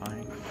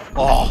satisfying.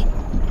 Oh,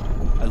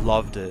 I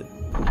loved it.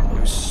 It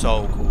was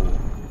so cool.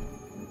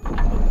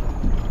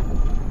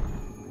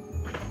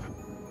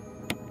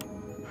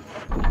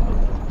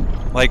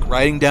 Like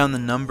writing down the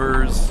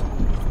numbers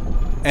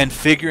and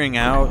figuring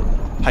out,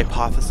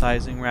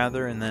 hypothesizing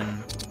rather, and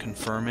then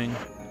confirming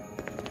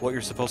what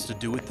you're supposed to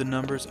do with the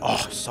numbers.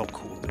 Oh, so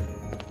cool, dude.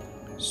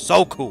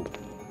 So cool.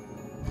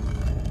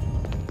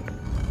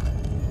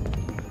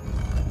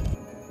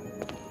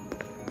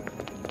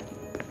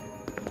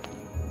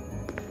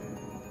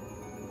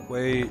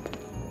 Wait.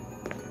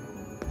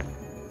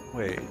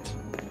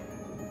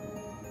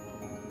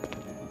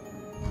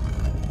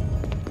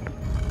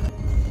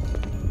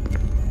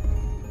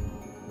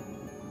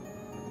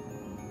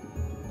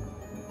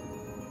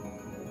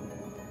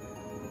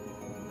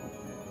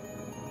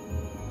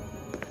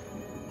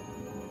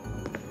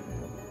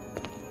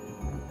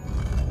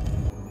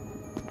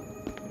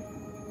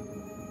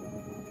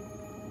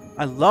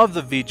 I love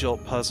the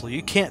V-Jolt puzzle.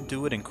 You can't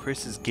do it in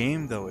Chris's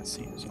game, though, it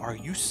seems. Are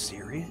you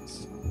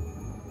serious?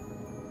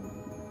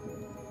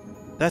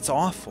 That's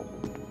awful.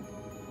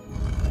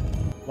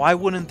 Why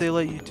wouldn't they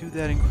let you do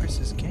that in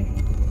Chris's game?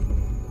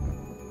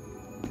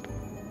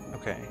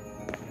 Okay.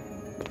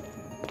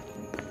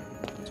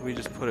 So we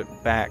just put it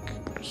back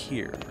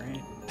here,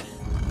 right?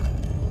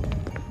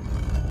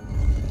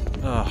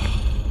 Ugh.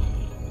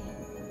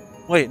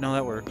 Wait, no,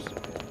 that works.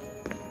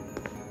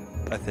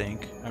 I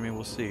think. I mean,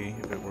 we'll see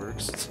if it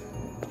works.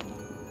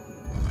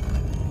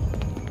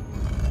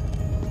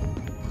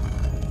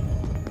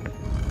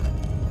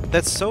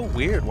 That's so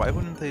weird. Why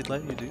wouldn't they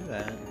let you do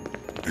that?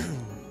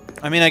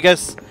 I mean, I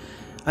guess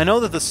I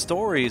know that the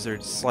stories are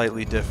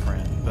slightly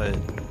different, but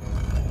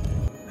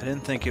I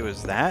didn't think it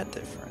was that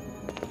different.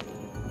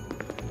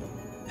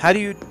 How do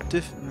you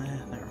never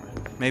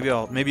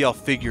mind. Maybe I'll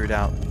figure it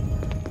out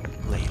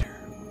later.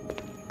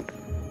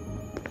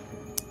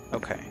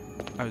 Okay.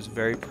 I was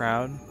very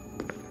proud,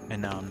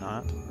 and now I'm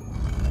not.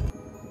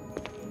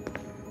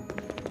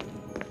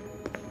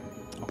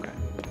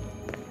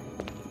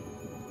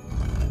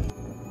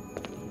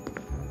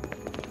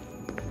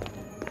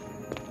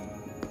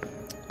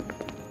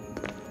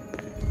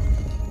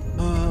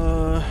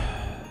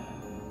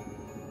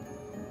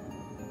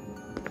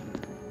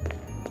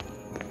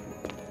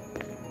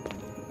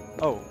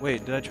 Oh,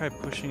 wait, did I try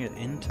pushing it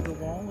into the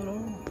wall at all?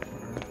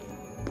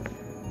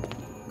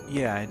 Or...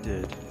 yeah, I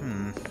did.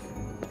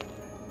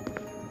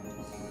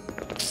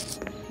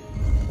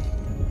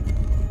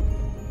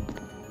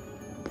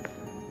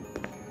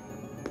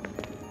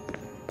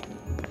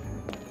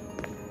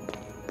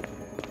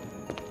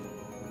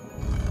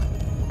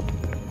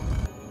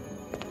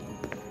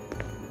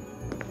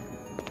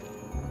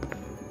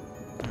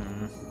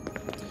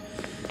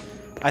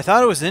 I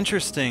thought it was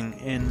interesting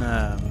in,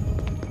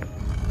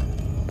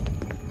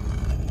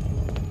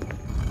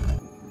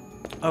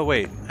 oh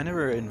wait, I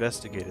never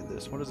investigated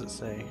this. What does it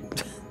say?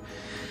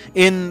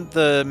 In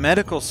the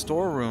medical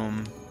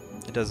storeroom,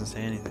 it doesn't say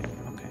anything.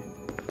 Okay.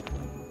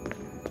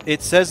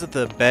 It says that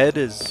the bed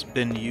has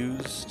been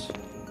used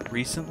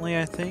recently,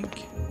 I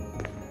think.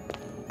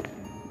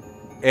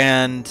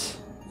 And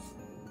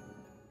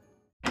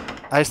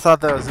I just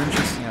thought that was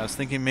interesting. I was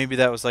thinking maybe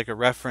that was like a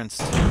reference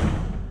to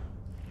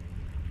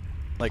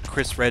like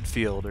Chris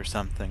Redfield or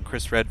something.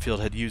 Chris Redfield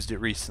had used it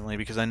recently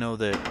because I know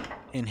that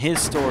in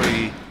his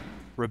story,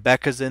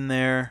 Rebecca's in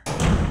there,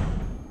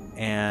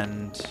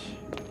 and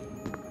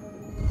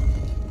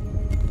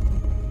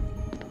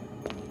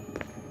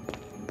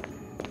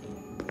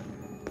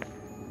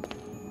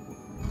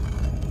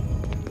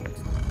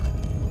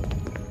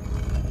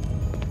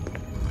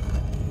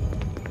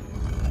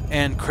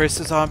Chris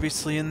is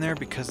obviously in there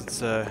because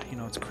it's you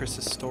know, it's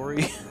Chris's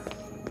story.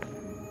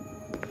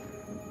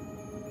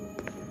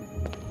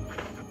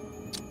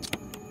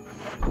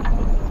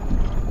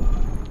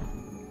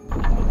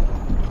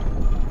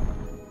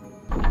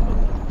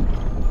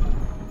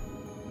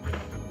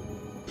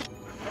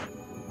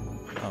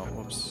 Oh,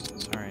 whoops.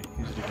 Sorry.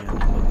 Use it again.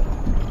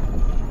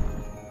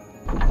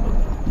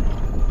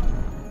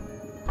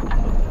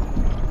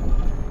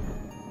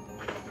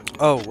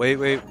 Oh,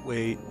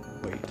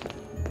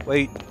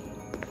 wait.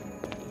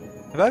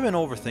 Have I been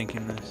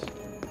overthinking this?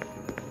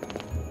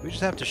 We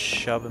just have to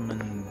shove him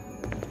in,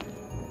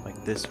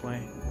 like, this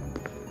way?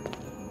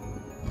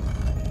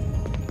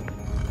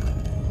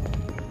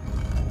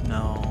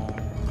 No.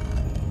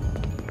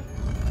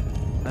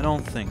 I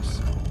don't think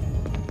so.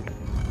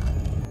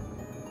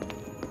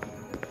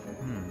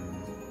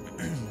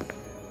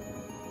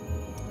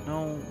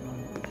 No.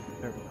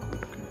 There we go.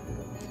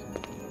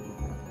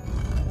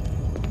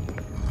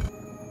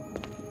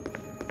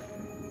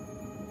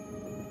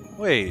 Okay.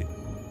 Wait.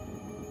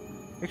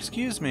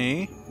 Excuse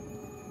me.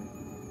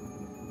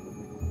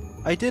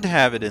 I did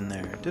have it in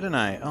there, didn't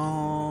I?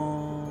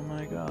 Oh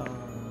my gosh.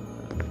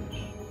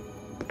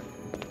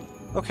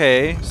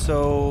 Okay,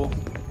 so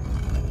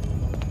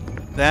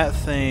that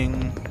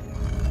thing.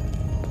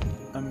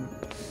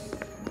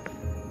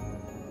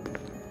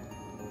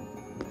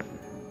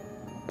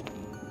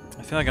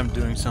 I feel like I'm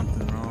doing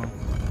something wrong.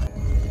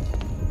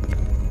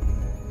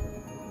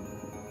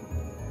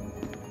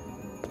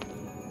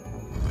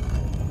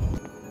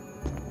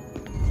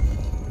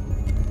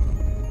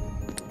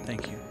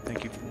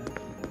 Thank you for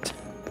that.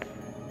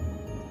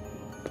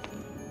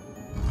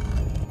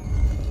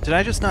 Did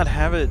I just not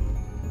have it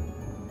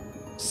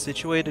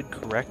situated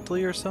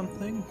correctly or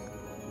something?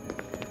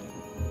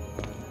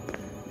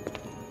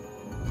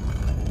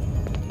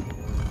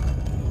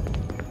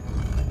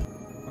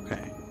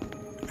 Okay.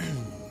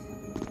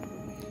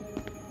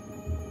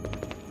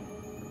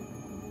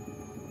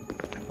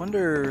 I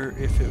wonder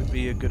if it would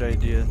be a good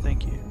idea.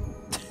 Thank you.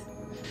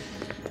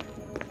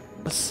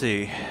 Let's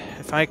see.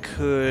 If I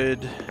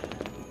could...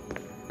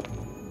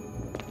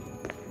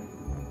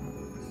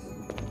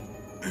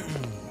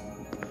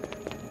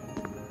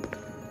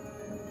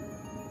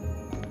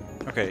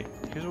 Okay,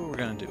 here's what we're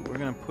gonna do. We're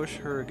gonna push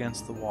her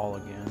against the wall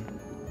again.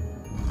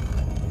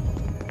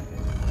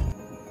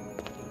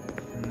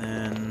 And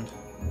then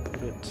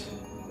put it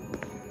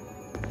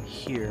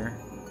here.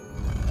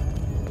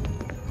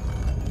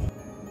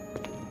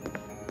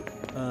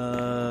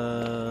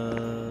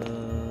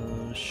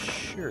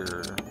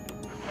 Sure.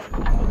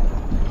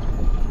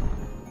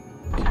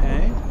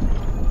 Okay.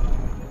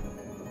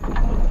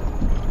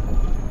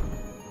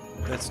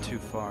 That's too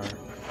far.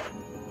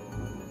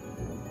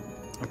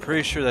 I'm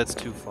pretty sure that's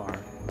too far.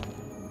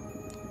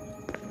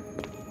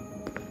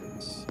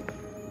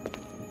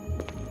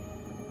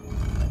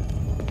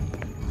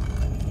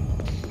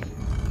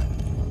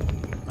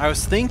 I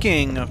was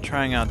thinking of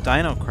trying out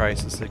Dino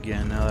Crisis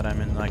again now that I'm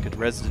in like a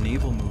Resident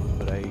Evil mood,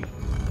 but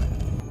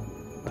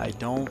I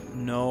don't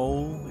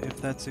know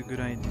if that's a good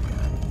idea.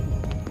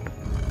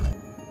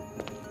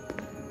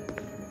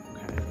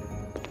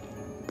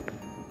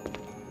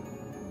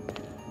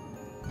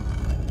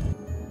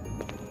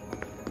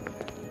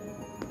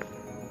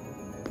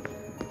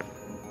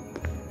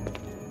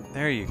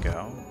 There you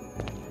go.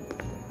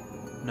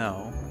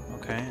 No.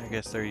 Okay, I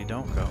guess there you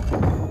don't go.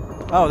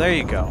 Oh, there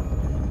you go.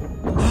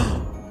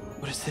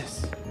 What is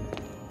this?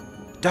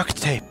 Duct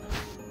tape!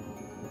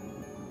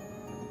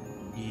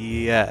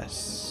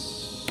 Yes.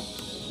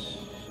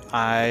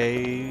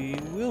 I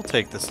will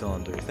take the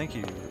cylinder, thank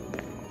you.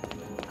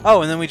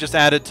 Oh, and then we just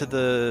add it to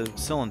the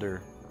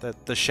cylinder.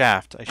 The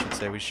shaft, I should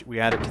say. We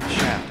add it to the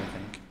shaft, I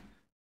think. I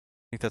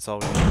think that's all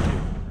we need to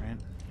do, right?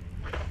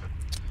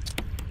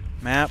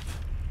 Map.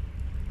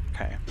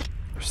 Okay.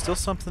 There's still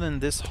something in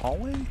this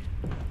hallway?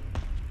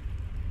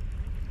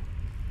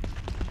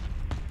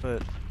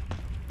 But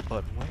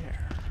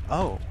where?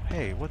 Oh,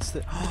 hey, what's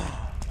the...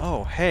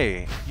 Oh,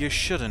 hey, you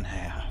shouldn't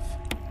have.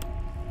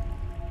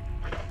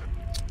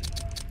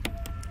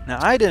 Now,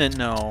 I didn't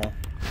know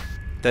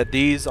that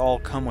these all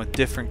come with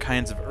different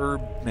kinds of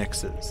herb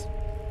mixes.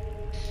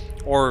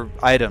 Or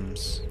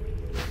items,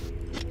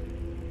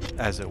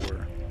 as it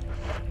were.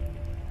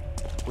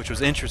 Which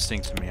was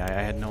interesting to me. I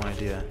had no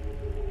idea.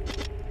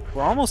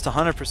 We're almost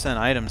 100%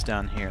 items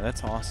down here.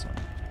 That's awesome.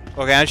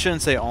 Okay, I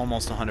shouldn't say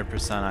almost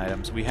 100%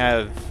 items. We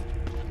have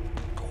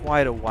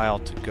quite a while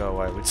to go,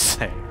 I would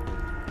say.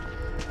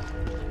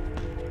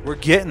 We're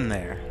getting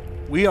there.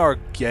 We are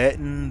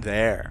getting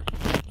there.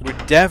 We're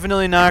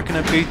definitely not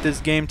going to beat this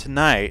game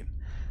tonight,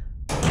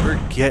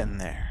 We're getting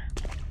there.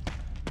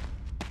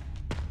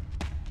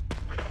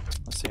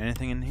 Let's see,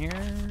 anything in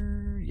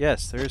here?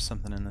 Yes, there is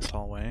something in this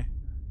hallway.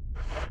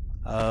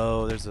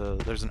 Oh, there's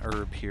an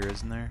herb here,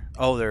 isn't there?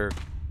 Oh,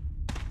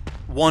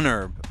 one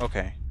herb.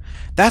 Okay.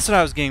 That's what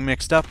I was getting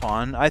mixed up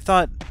on. I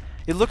thought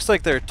it looks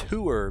like there are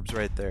 2 herbs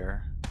right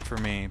there for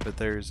me, but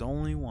there's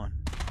only one.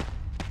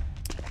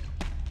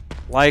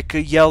 Like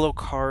a Yellow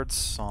Card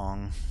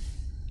song.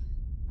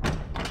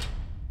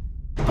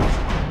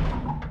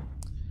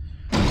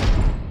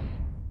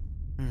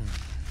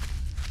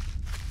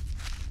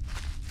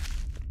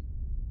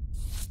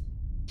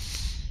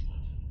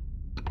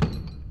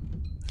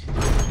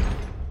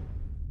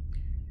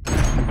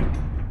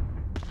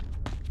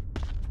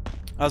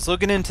 I was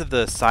looking into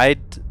the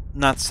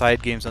not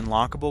side games,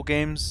 unlockable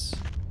games,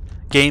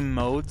 game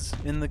modes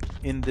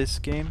in this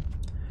game,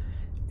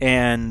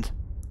 and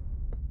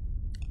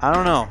I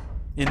don't know.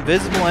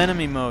 Invisible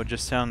enemy mode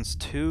just sounds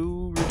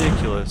too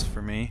ridiculous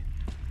for me.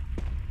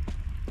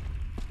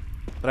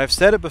 But I've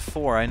said it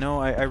before. I know.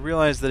 I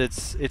realize that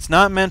it's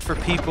not meant for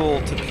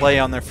people to play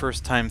on their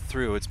first time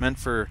through. It's meant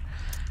for.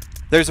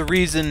 There's a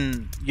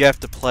reason you have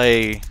to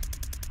play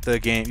the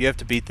game. You have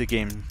to beat the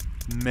game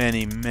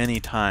many, many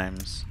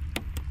times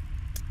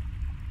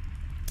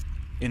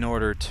in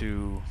order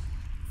to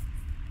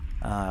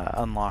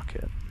unlock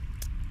it.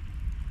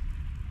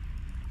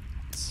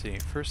 Let's see,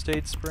 first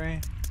aid spray.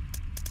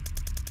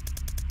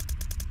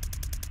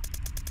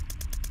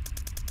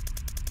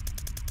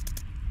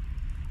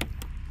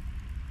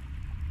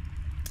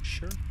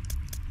 Sure.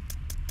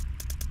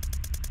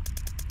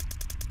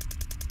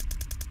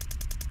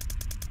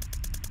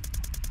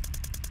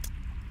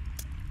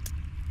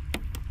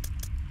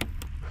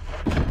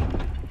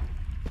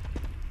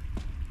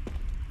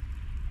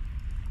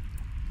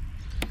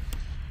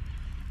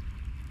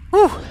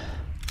 Whew.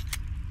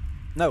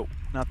 No,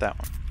 not that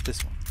one.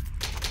 This one.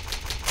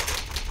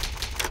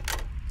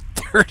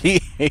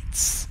 38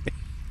 saves.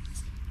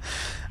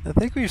 I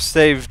think we've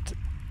saved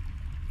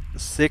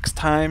 6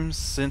 times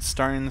since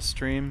starting the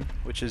stream,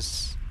 which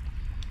is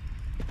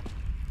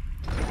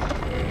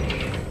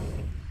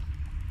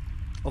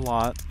a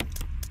lot.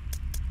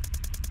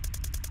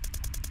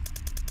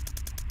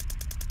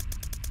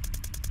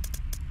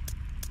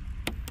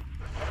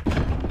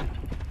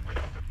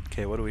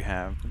 Okay, what do we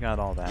have? We got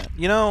all that.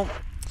 You know,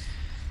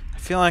 I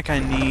feel like I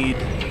need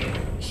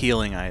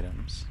healing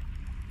items.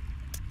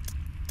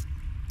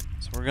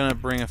 So we're gonna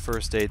bring a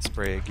first aid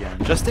spray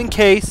again, just in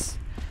case,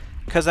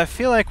 because I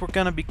feel like we're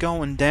gonna be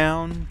going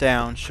down,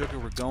 down, sugar,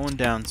 we're going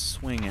down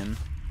swinging.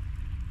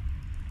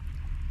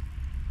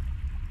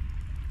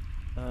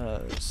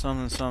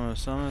 Something.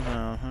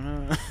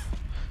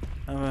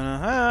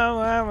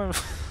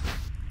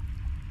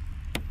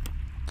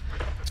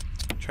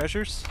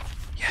 Treasures?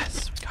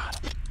 Yes, we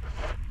got them.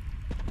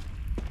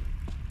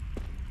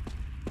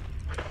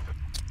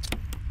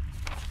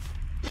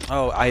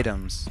 Oh,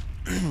 items.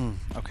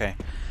 Okay.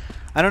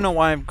 I don't know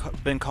why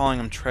I've been calling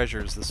them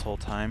treasures this whole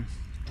time.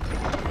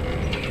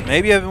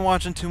 Maybe I've been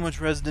watching too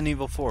much Resident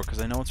Evil 4, because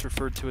I know it's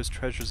referred to as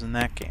treasures in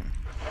that game.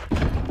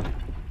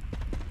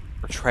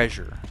 Or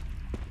treasure.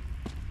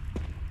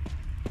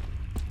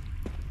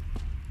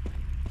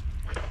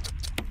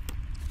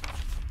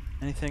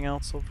 Anything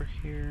else over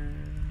here?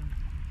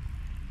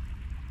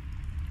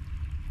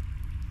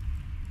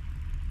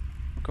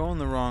 We're going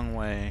the wrong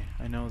way.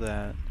 I know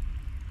that.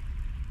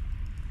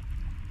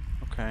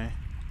 Okay.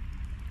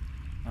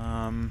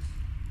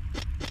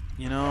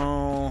 You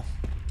know,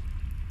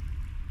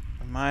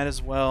 I might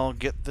as well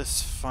get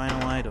this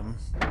final item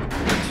or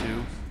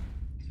 2.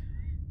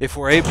 If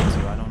we're able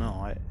to, I don't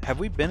know. Have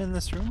we been in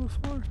this room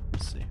before?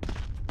 Let's see.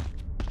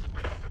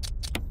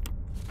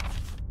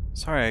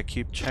 Sorry, I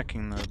keep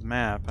checking the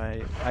map.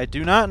 I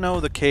do not know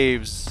the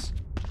caves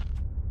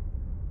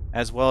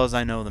as well as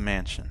I know the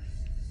mansion.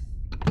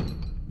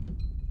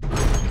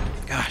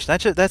 Gosh,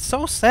 that's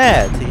so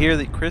sad to hear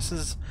that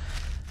Chris's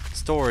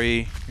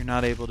story, you're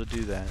not able to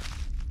do that.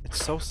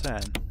 It's so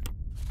sad.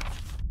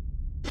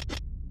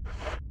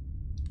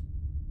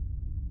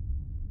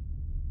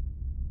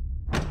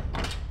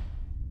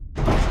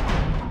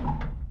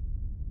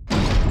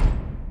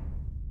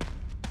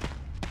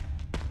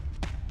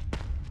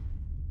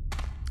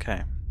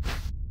 Okay.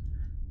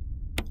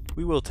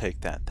 We will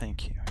take that,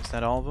 thank you. Is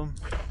that all of them?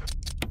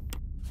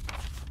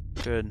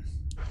 Good.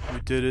 We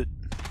did it.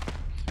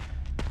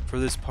 For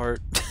this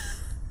part.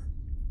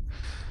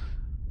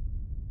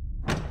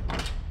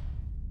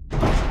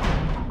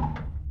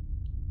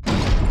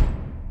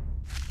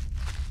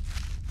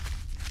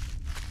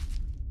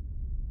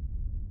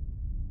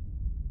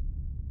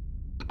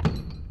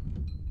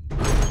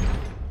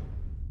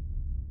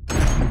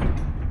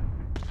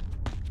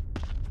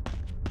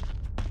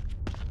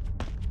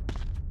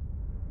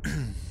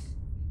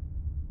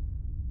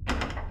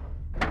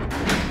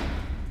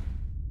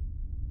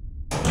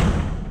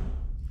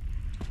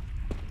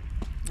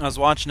 I was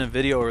watching a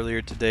video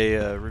earlier today,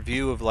 a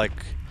review of like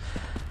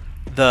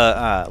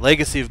the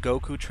Legacy of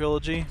Goku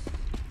trilogy,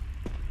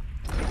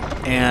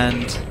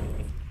 and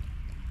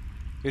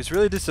It was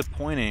really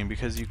disappointing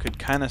because you could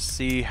kind of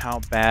see how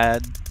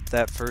bad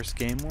that first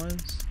game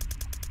was,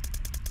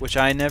 which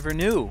I never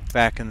knew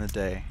back in the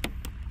day.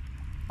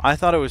 I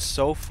thought it was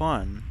so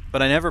fun,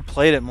 but I never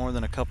played it more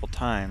than a couple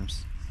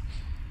times.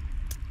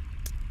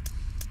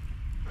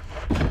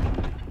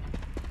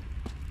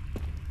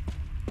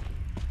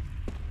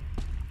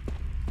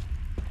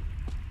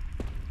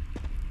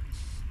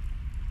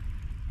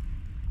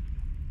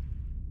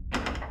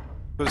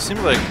 But it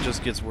seems like it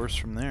just gets worse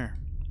from there.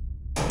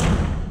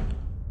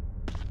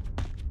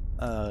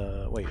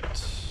 Wait.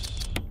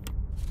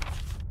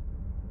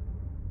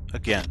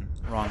 Again,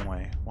 wrong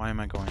way. Why am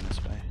I going this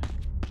way?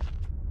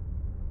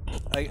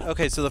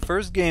 Okay, so the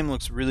first game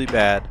looks really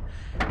bad.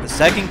 The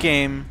second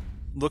game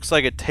looks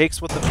like it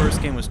takes what the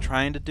first game was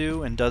trying to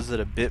do and does it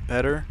a bit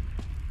better.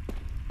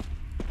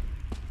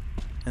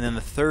 And then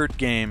the third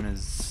game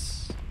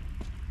is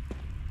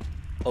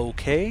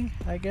okay,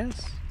 I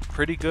guess.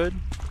 Pretty good.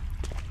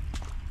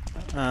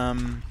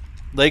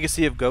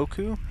 Legacy of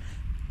Goku.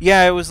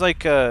 Yeah, it was like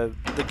the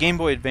Game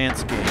Boy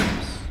Advance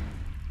games.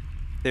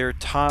 They're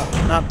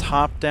not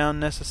top-down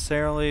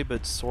necessarily,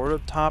 but sort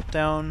of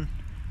top-down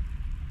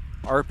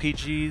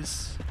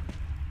RPGs.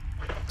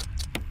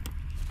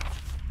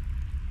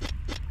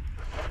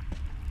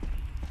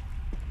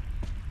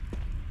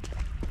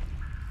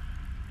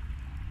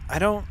 I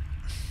don't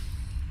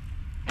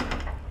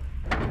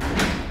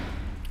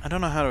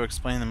know how to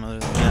explain them other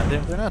than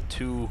that. They're not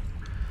too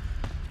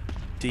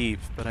deep,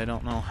 but I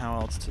don't know how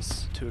else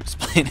to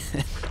explain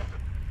it.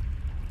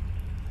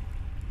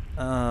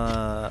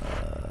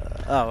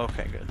 Oh,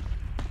 okay, good.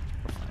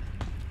 We're fine.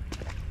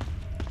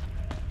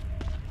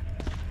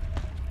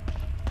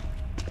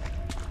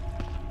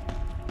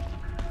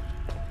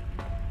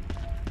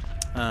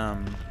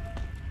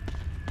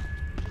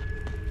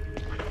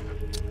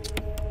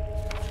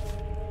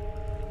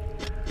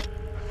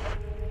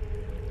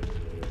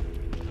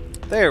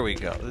 There we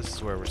go. This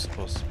is where we're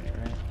supposed to be,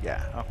 right?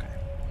 Yeah, okay.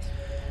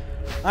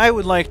 I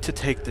would like to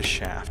take the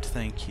shaft,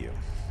 thank you.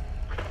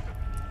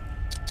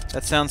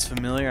 That sounds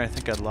familiar. I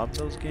think I love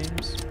those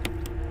games.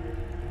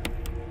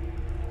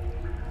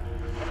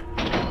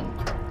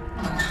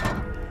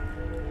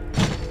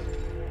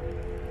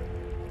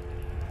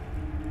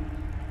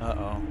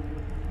 Uh-oh.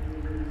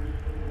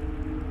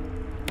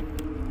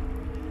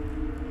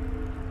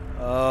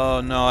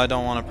 Oh, no, I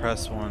don't want to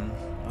press one.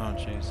 Oh,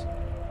 jeez.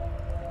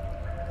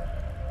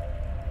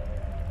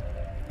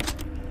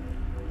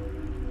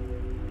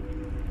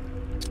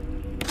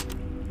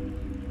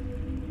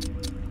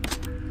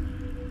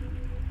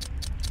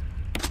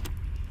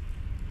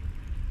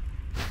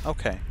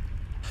 Okay.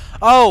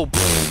 Oh,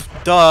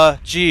 pfft, duh,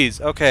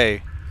 jeez,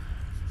 okay.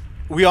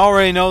 We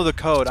already know the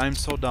code. I'm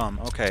so dumb.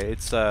 Okay,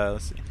 it's,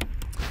 let's see.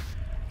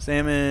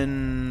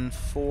 Salmon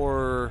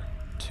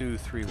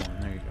 4231.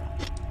 There you go.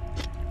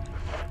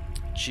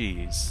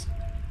 Jeez.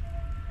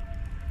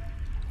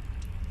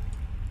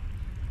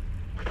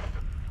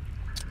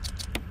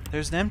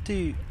 There's an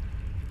empty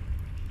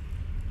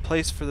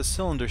place for the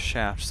cylinder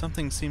shaft.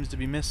 Something seems to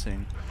be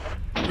missing.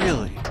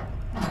 Really?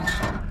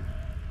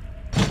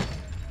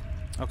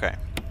 Okay.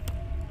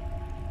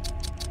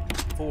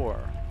 4,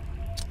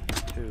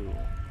 2,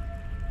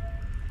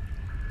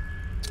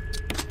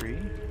 3,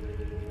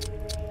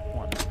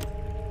 1.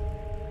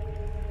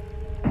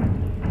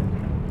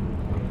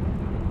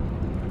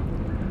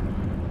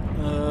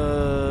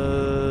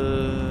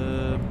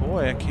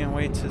 Boy, I can't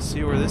wait to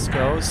see where this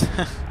goes.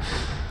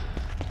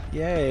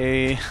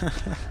 Yay.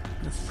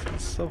 This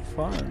is so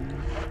fun.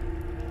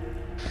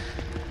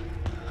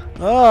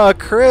 Oh,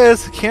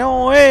 Chris,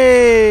 can't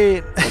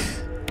wait.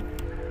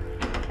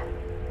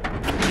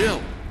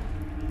 Jill!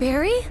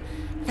 Barry?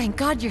 Thank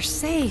God you're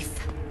safe.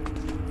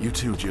 You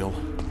too, Jill.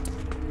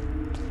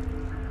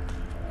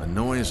 A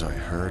noise I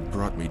heard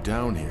brought me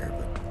down here,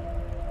 but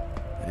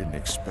I didn't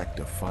expect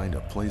to find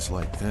a place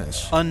like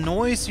this. A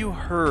noise you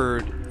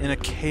heard in a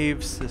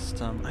cave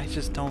system. I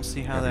just don't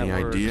see how that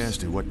works. Any idea as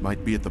to what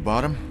might be at the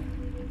bottom?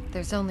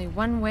 There's only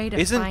one way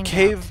to find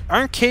out.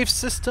 Aren't cave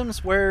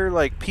systems where,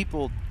 like,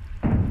 people,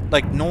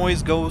 like,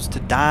 noise goes to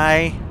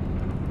die?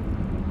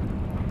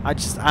 I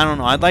don't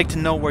know. I'd like to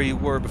know where you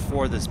were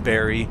before this,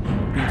 Barry.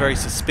 Being very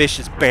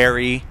suspicious,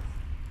 Barry.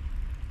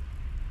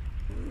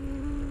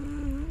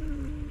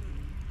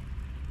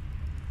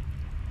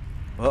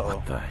 Uh-oh.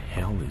 What the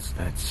hell is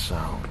that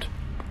sound?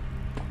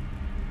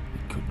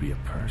 It could be a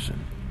person.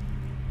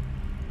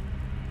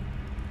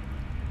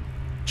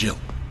 Jill,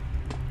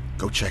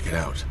 go check it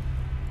out.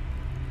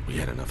 We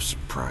had enough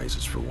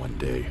surprises for one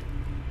day.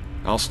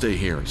 I'll stay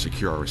here and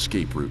secure our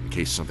escape route in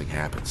case something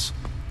happens.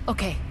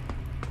 Okay.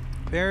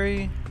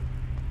 Barry,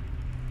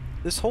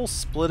 this whole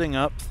splitting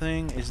up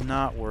thing is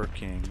not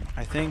working.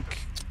 I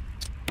think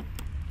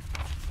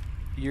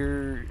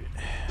you're...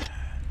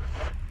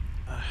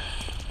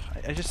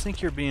 I just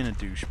think you're being a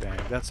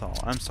douchebag, that's all.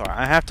 I'm sorry.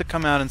 I have to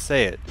come out and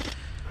say it.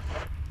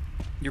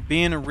 You're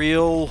being a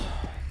real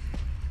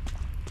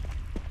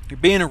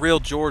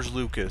George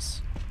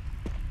Lucas.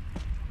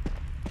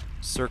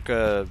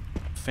 Circa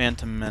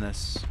Phantom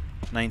Menace,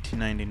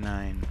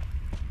 1999.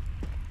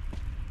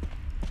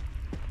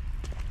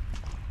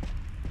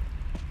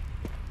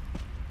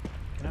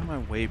 out of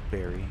my way,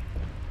 Barry.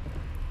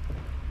 I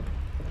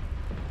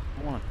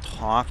don't want to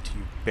talk to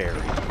you,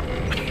 Barry.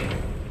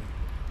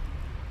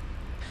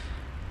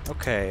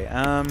 Okay,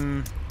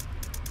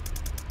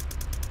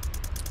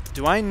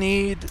 do I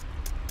need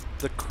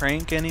the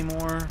crank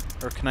anymore?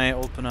 Or can I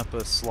open up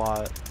a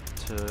slot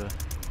to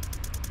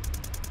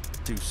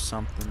do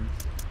something?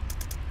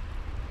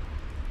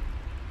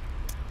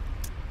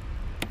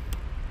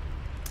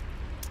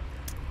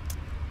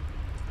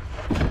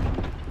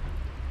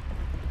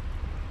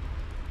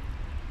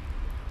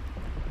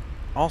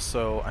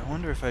 Also, I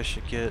wonder if I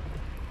should get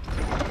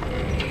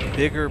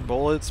bigger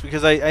bullets,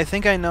 because I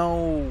think I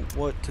know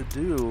what to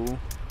do,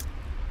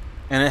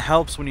 and it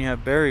helps when you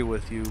have Barry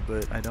with you,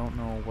 but I don't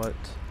know what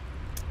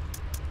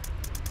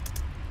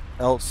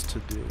else to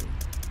do.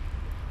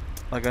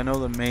 Like, I know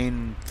the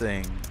main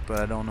thing, but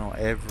I don't know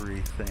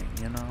everything,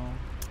 you know?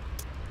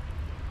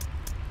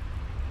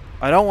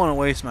 I don't want to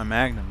waste my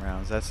Magnum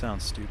rounds. That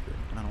sounds stupid.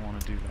 I don't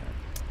want to do that.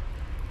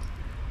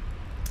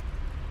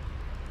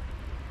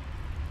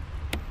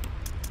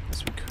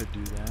 Guess we could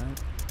do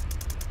that.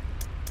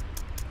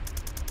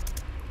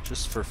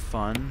 Just for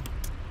fun.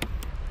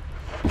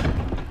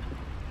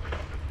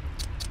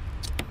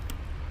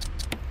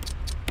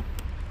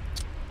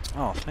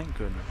 Oh, thank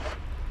goodness.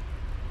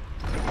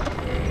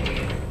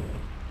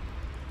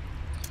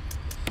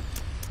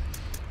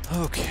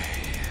 Okay.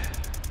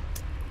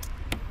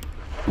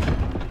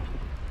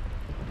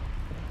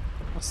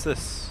 What's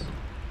this?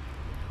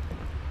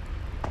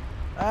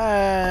 It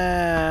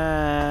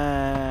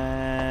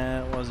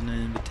wasn't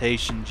an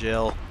invitation,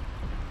 Jill.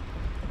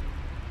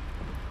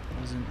 It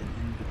wasn't an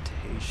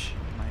invitation,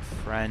 my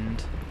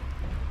friend.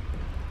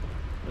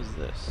 What is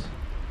this?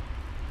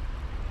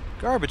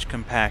 Garbage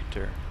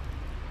compactor.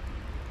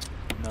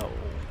 No.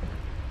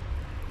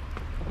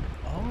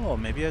 Oh,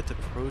 maybe I have to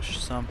push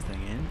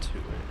something into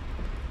it.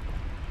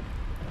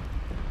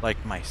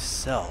 Like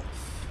myself.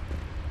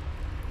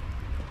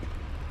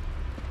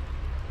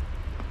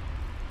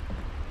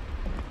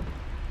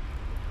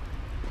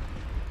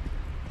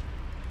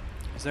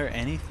 Is there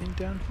anything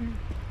down here?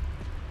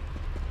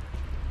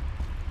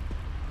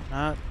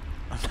 I'm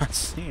not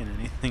seeing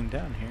anything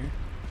down here.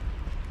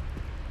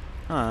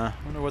 Huh, I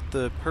wonder what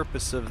the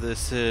purpose of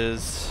this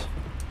is.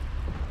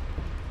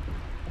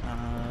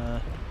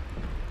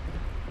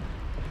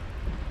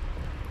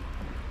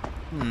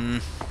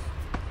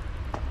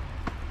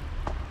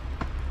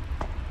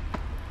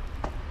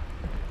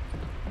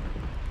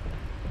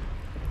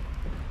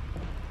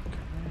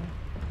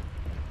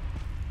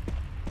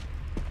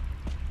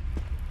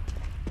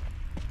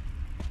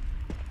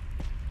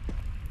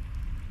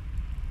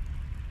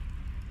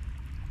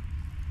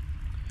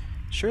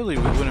 Surely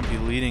we wouldn't be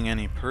leading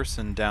any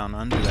person down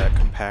under that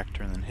compactor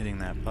and then hitting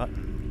that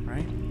button,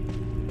 right?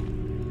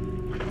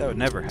 That would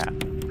never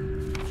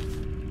happen.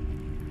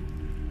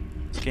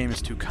 This game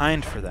is too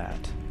kind for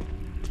that.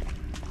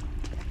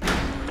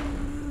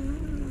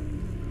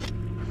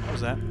 What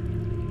was that?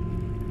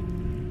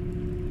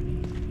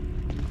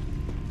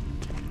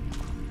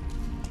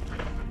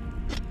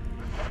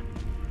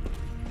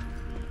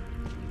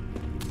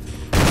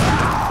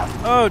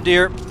 Oh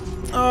dear.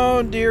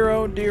 Oh dear,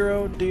 oh dear,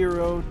 oh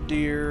dear, oh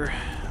dear.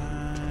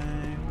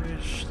 I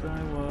wish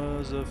I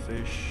was a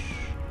fish,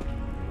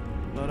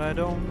 but I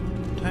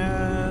don't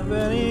have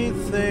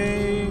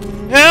anything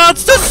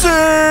else to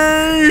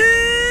say!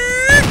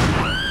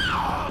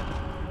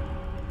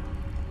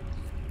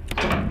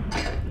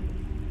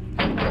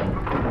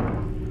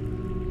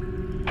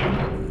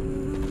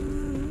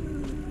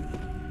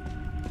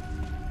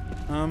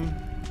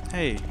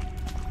 Hey.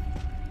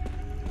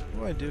 What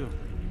do I do?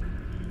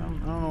 I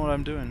don't know what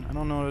I'm doing. I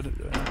don't know what to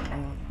do.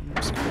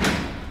 I'm scared.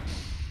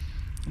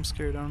 I'm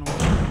scared. I don't know what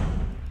to do.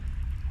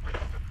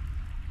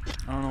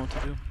 I don't know what to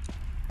do.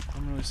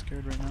 I'm really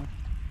scared right now.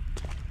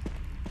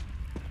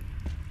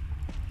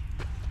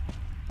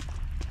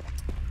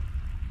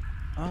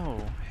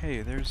 Oh,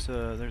 hey, there's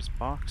a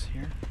box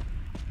here.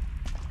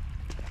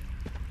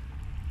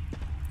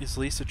 Is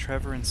Lisa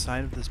Trevor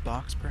inside of this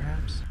box,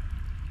 perhaps?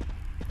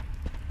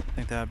 I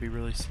think that would be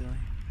really silly.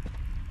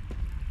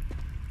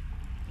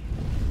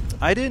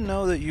 I didn't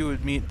know that you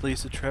would meet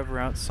Lisa Trevor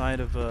outside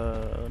of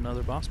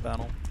another boss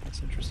battle.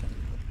 That's interesting.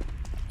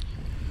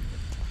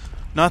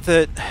 Not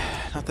that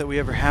we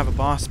ever have a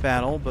boss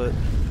battle, but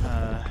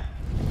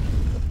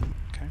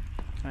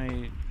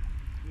okay.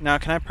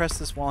 Can I press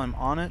this while I'm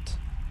on it?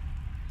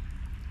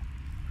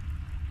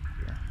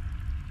 Here.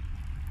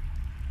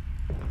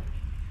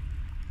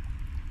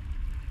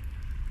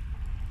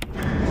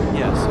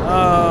 Yes.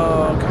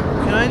 Oh,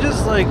 can I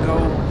just like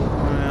go?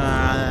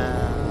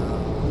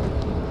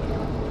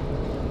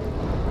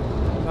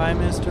 Bye,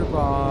 Mr.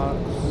 Box.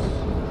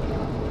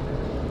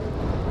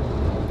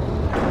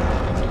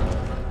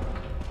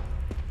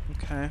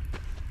 Okay.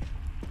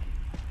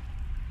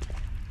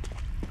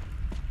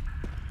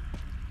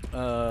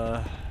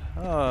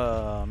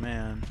 Oh,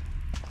 man.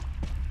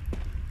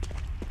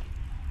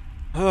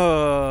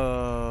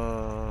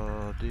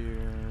 Oh,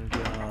 dear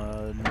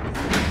God.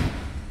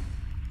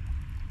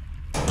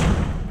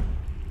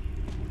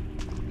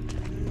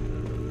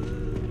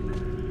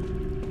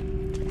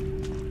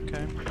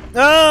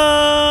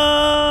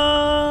 Ah!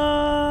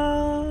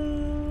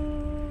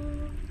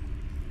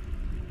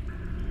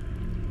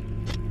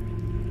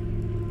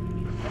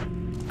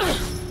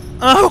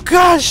 Oh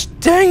gosh,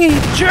 dang it,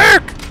 you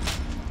jerk!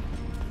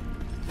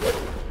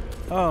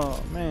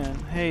 Oh man,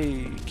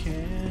 hey,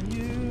 can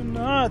you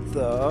not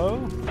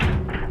though?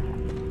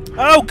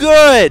 Oh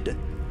good!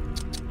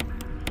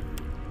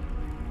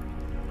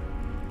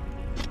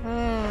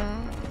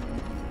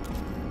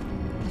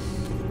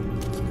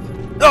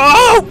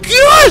 Oh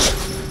gosh!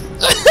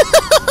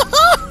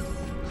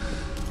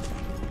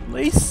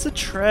 Lisa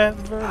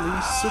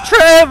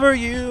Trevor,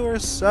 you are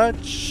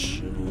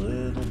such a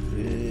little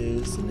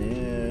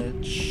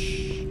biznitch.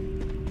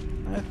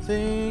 I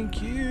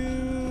think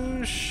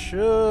you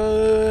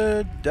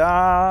should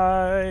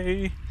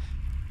die.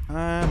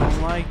 I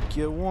don't like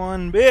you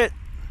one bit,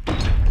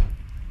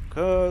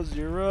 'cause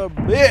you're a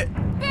bit.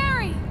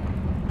 Barry!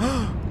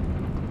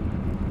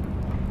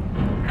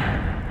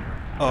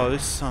 Oh,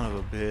 this son of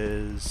a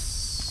biz.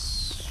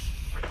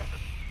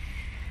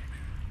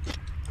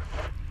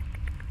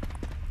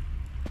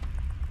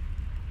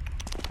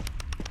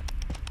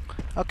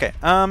 Okay,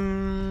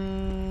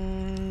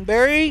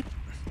 Barry?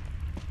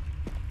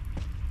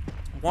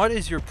 What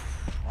is your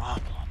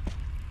problem?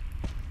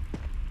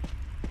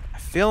 I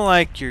feel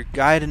like you're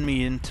guiding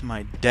me into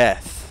my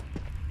death.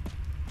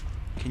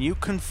 Can you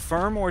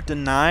confirm or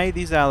deny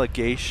these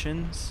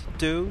allegations,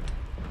 dude?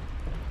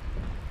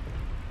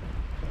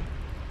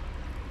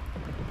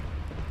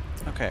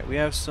 Okay, we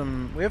have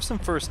some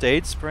first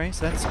aid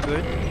sprays. That's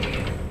good.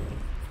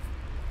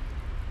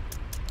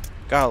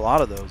 Got a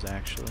lot of those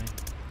actually.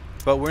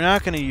 But we're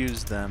not going to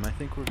use them. I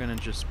think we're going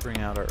to just bring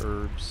out our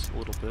herbs a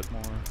little bit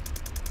more.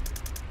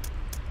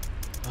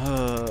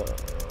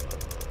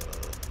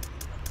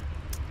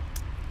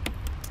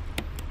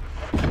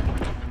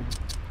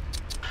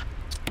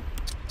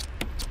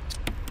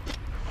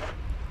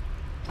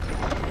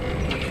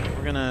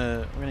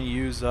 We're gonna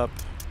use up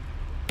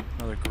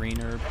another green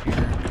herb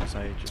here because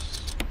I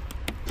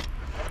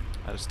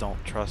just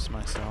don't trust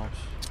myself.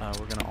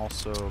 We're gonna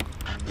also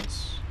combine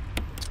this.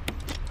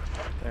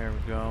 There we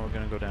go. We're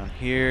gonna go down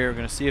here. We're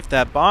gonna see if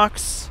that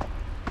box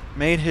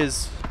made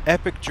his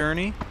epic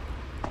journey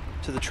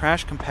to the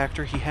trash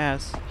compactor. He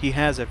has,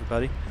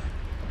 everybody.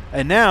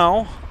 And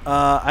now,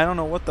 I don't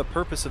know what the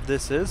purpose of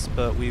this is,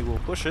 but we will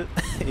push it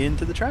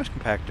into the trash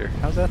compactor.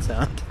 How's that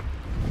sound?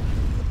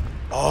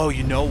 Oh,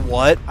 you know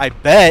what? I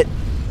bet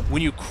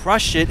when you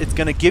crush it, it's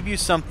gonna give you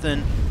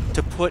something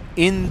to put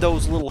in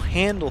those little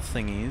handle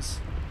thingies.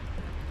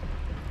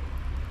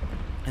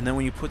 And then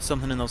when you put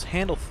something in those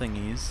handle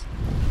thingies,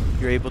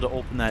 you're able to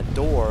open that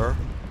door,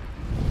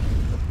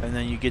 and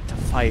then you get to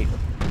fight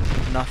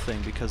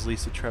nothing because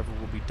Lisa Trevor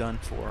will be done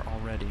for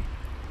already.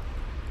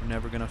 We're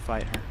never gonna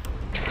fight her.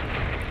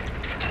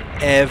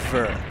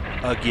 Ever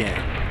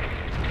again.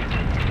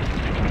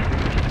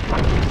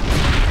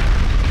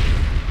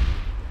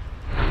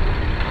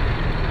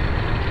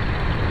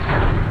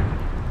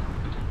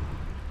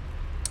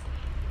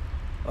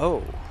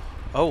 Oh.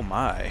 Oh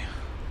my.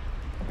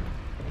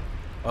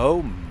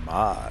 Oh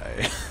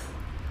my.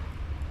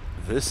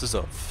 This is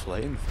a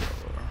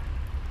flamethrower.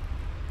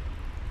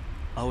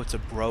 Oh, it's a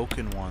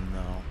broken one,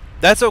 though.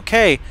 That's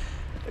okay.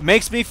 It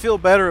makes me feel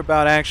better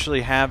about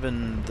actually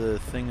having the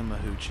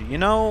thingamahoochie. You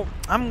know,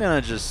 I'm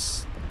gonna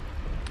just...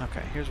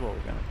 Okay, here's what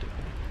we're gonna do.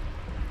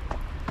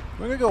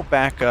 We're gonna go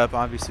back up.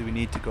 Obviously, we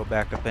need to go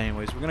back up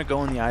anyways. We're gonna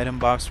go in the item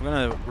box. We're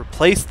gonna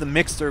replace the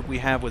mixed herb we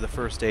have with a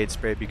first aid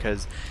spray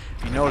because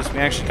if you notice, we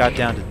actually got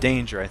down to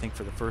danger, I think,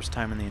 for the first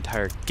time in the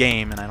entire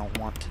game, and I don't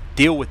want to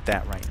deal with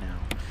that right now.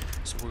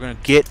 So we're gonna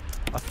get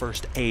a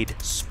first aid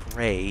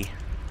spray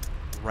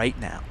right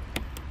now.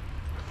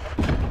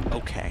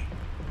 Okay,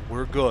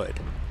 we're good.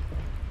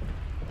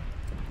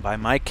 By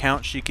my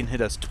count, she can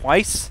hit us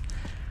twice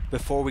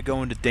before we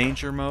go into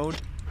danger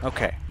mode.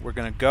 Okay, we're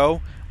gonna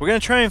go. We're gonna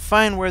try and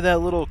find where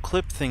that little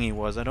clip thingy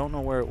was. I don't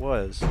know where it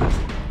was.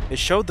 It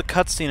showed the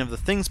cutscene of the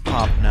things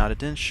popping out. It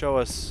didn't show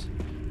us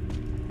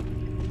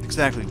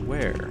exactly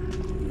where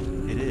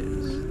it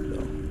is,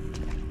 though.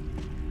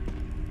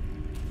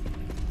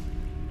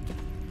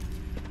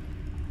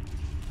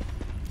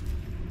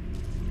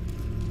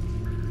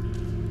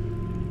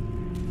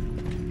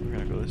 We're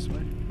gonna go this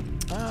way.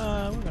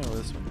 We're gonna go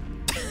this way.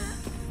 I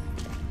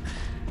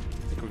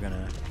think we're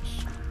gonna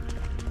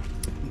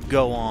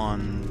go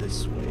on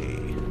this way.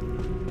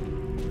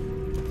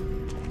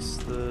 It's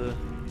the...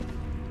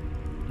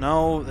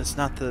 No, that's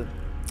not the...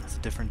 That's a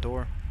different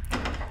door.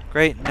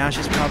 Great, now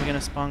she's probably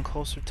gonna spawn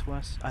closer to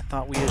us. I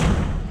thought we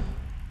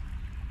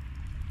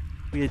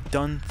had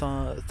done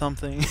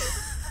something.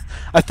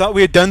 I thought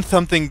we had done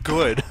something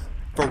good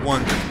for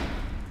once.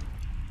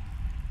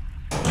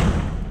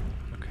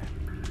 Okay.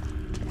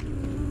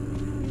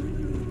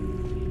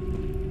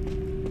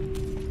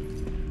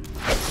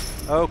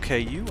 Okay,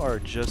 you are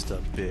just a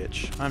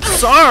bitch. I'm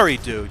sorry,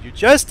 dude. You're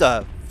just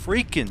a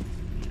freaking...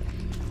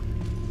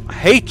 I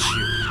hate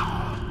you.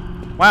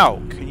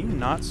 Wow, can you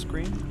not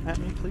scream at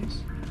me,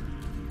 please?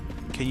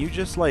 Can you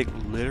just, like,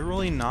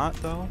 literally not,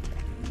 though?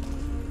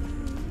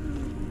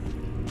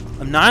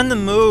 I'm not in the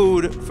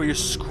mood for your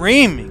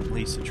screaming,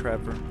 Lisa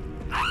Trevor.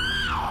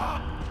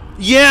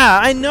 Yeah,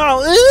 I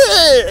know.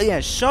 Ugh! Yeah,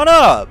 shut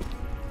up.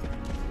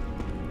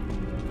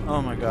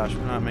 Oh my gosh,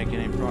 we're not making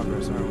any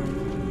progress, are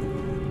we?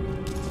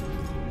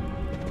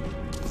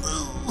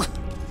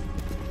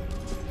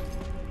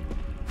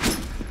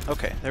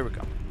 Okay, there we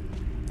go.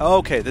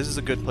 Okay, this is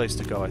a good place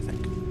to go, I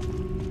think.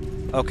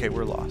 Okay,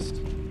 we're lost.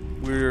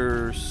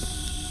 We're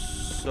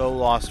so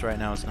lost right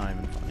now, it's not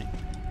even funny.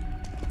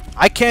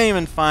 I can't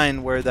even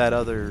find where that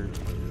other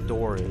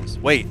door is.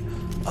 Wait.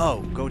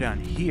 Oh, go down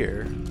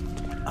here.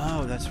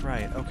 Oh, that's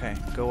right. Okay,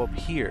 go up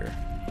here.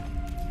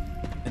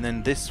 And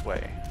then this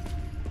way.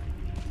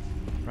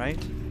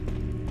 Right?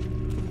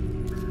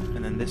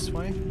 And then this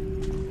way?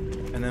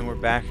 And then we're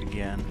back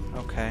again.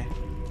 Okay.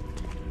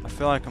 I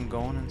feel like I'm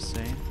going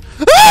insane.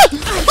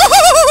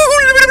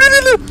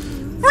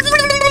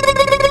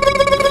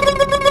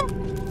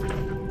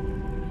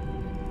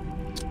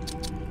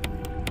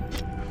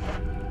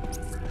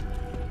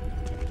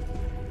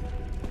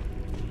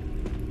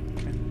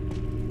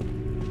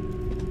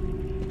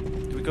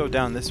 Did we go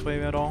down this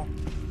way at all?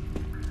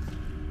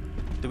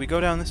 Did we go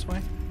down this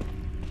way?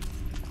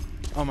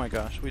 Oh my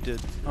gosh, we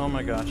did. Oh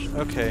my gosh.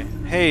 Okay.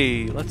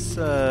 Hey, let's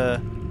yeah,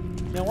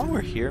 while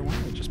we're here, why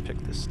don't we just pick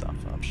this stuff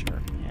up?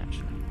 Sure. Yeah,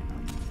 sure.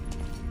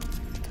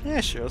 Yeah,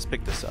 sure, let's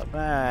pick this up.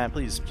 Ah,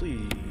 please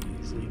leave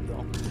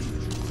though.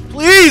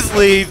 Please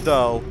leave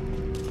though!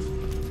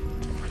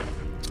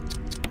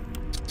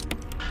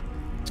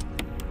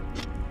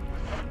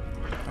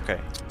 Okay,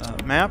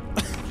 map,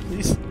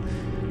 please.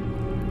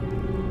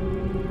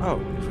 Oh,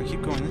 if we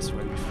keep going this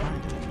way, we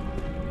find it.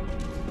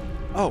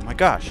 Oh my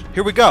gosh,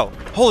 here we go!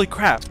 Holy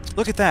crap,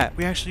 look at that!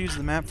 We actually used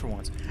the map for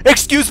once.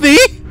 Excuse me?!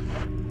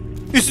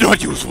 It's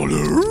not useful!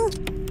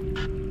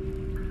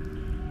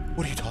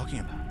 What are you talking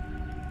about?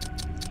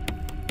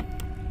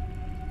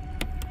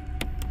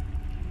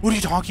 What are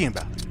you talking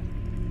about?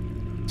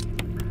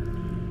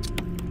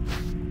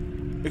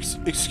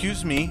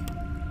 Excuse me?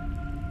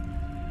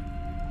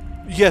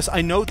 Yes,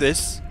 I know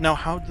this. Now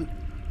how do...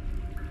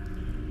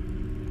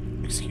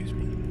 Excuse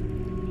me?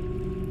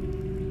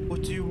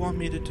 What do you want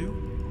me to do?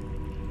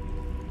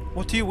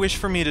 What do you wish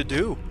for me to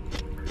do?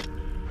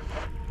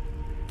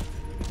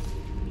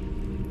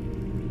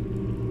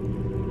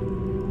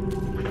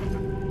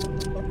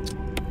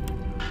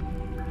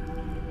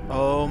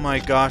 Oh my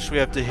gosh, we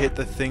have to hit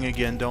the thing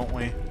again, don't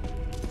we?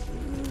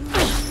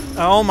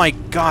 Oh my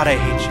god, I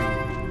hate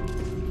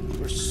you.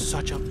 You're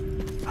such a...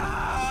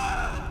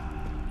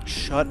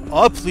 Shut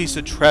up,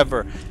 Lisa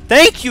Trevor.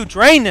 Thank you,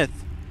 Draenith,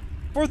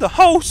 for the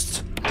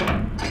host.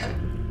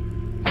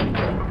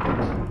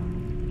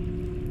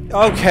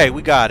 Okay,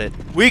 we got it.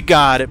 We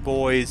got it,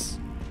 boys.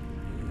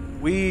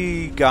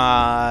 We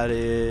got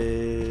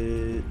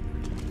it.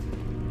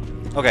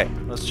 Okay,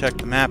 let's check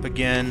the map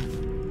again.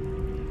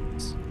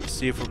 Let's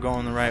see if we're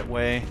going the right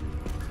way.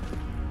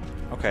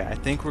 Okay, I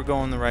think we're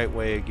going the right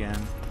way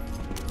again.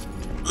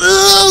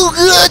 Oh,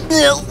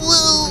 goodness!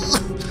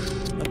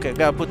 Okay,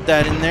 gotta put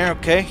that in there,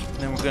 okay? And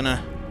then we're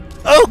gonna...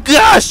 Oh,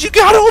 gosh! You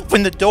gotta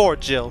open the door,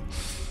 Jill!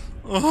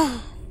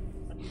 Oh.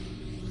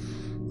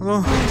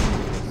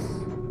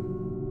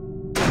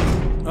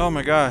 Oh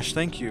my gosh,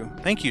 thank you.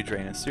 Thank you,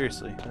 Draenith,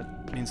 seriously.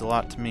 That means a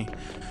lot to me.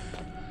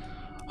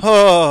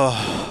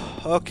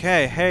 Oh,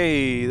 okay,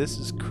 hey, this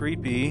is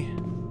creepy.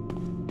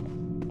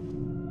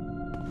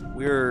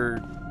 We're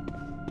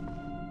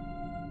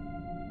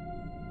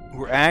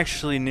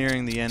actually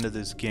nearing the end of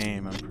this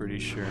game, I'm pretty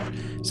sure.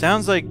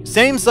 Seems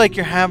like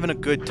you're having a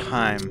good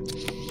time.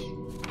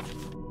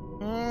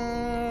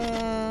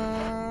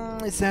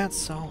 Is that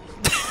so?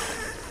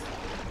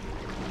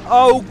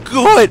 Oh,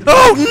 good!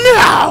 Oh,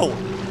 no!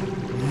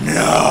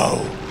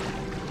 No!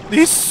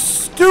 These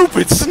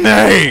stupid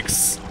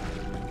snakes!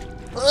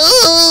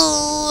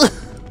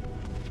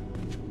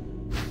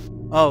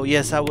 Oh,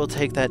 yes, I will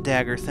take that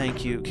dagger,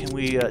 thank you. Can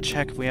we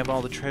check if we have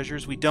all the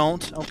treasures? We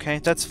don't? Okay,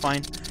 that's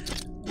fine.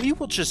 We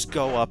will just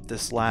go up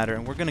this ladder,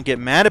 and we're gonna get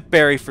mad at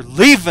Barry for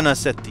leaving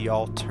us at the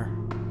altar.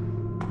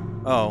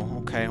 Oh,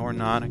 okay, or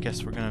not. I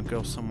guess we're gonna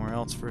go somewhere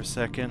else for a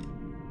second.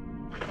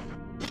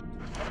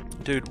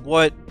 Dude,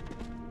 what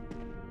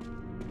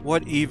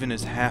even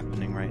is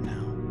happening right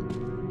now?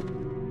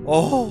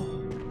 Oh!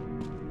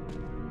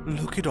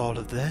 Look at all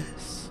of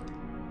this.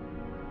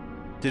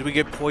 Did we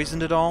get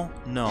poisoned at all?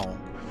 No.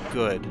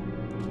 Good.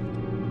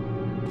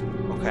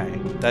 Okay,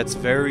 that's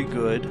very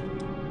good.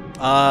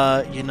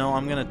 You know,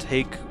 I'm gonna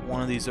take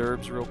one of these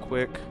herbs real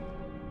quick.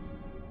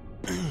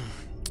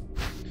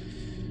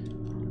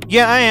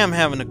 Yeah, I am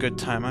having a good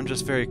time. I'm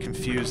just very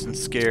confused and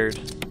scared.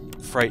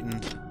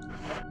 Frightened.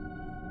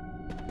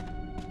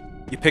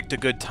 You picked a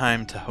good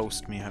time to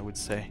host me, I would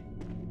say.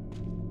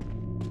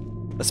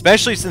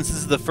 Especially since this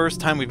is the first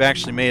time we've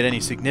actually made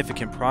any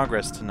significant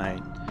progress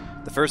tonight.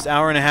 The first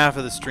hour and a half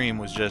of the stream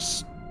was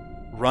just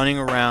running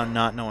around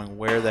not knowing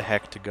where the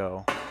heck to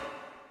go.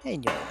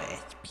 Hello,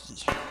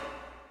 SP.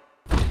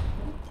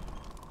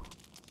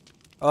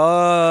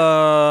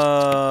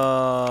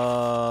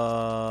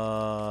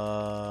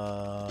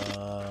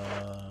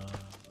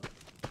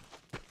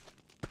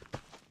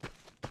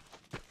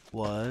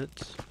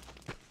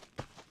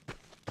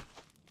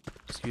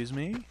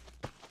 Excuse me?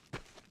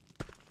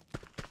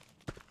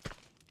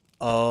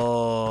 Oh,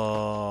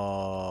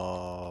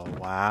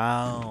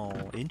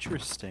 wow.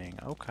 Interesting.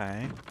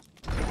 Okay.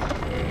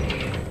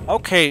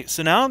 Okay,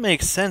 so now it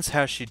makes sense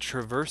how she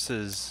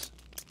traverses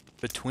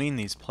between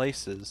these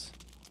places.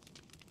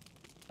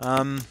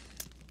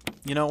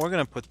 You know, we're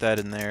gonna put that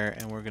in there,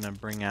 and we're gonna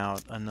bring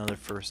out another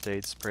first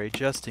aid spray,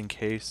 just in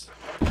case.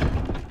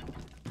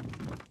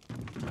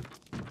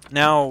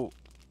 Now,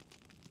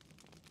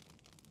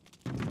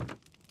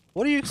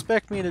 what do you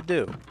expect me to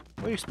do?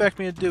 What do you expect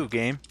me to do,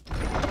 game?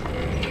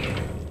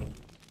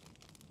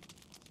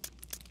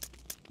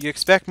 You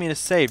expect me to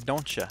save,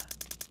 don't you?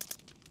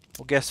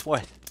 Well, guess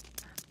what?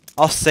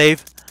 I'll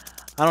save.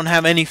 I don't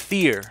have any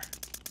fear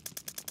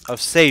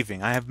of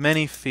saving. I have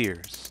many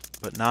fears,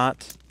 but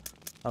not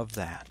of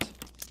that.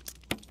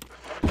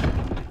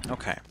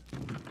 Okay.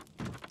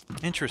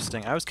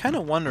 Interesting. I was kind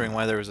of wondering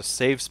why there was a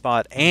save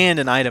spot and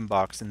an item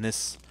box in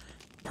this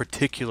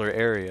particular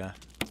area.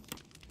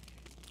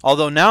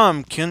 Although now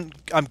I'm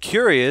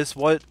curious,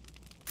 what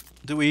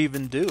do we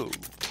even do?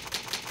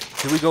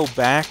 Do we go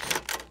back,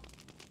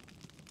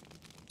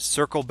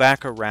 circle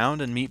back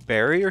around and meet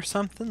Barry or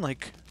something?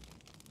 Like,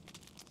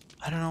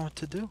 I don't know what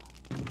to do.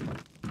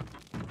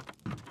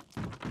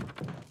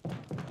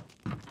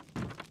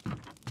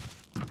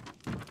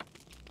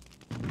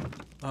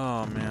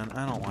 Oh man,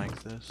 I don't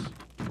like this.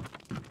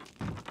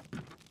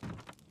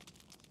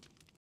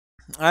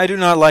 I do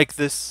not like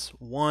this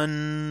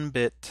one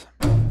bit.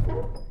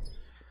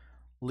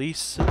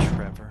 Lisa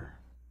Trevor.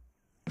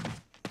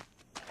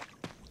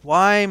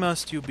 Why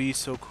must you be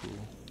so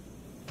cruel?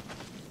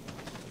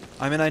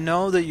 I mean, I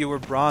know that you were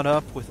brought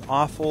up with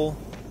awful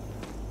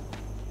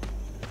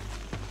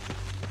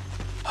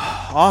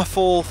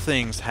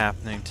things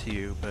happening to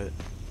you, but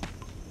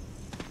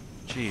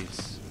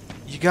jeez,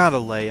 you gotta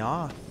lay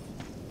off.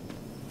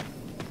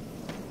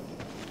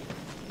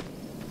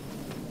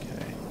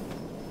 Okay.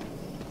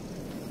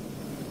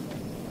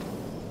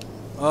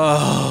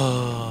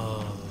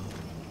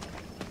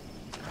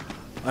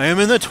 I am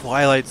in the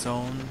Twilight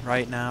Zone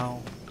right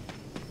now.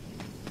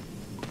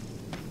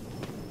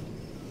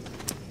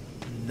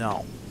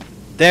 No.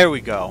 There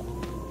we go.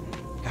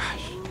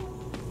 Gosh.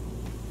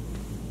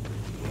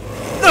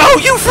 No,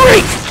 you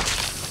freak!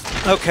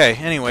 Okay,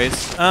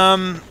 anyways,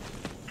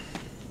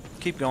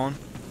 keep going.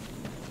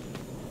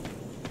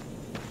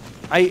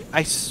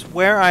 I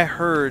swear I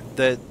heard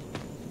that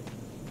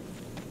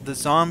the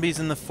zombies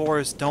in the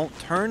forest don't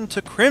turn to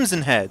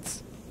crimson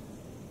heads.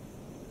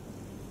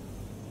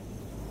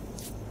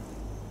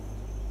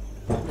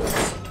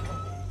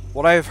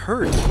 What I have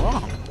heard is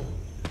wrong.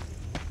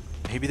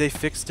 Maybe they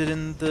fixed it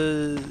in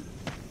the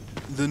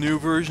new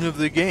version of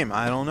the game.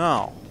 I don't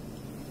know.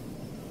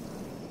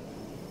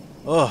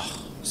 Ugh.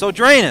 So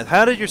Draineth,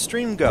 how did your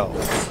stream go?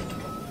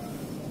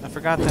 I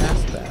forgot to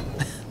ask that.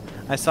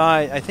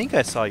 I think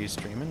I saw you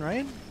streaming,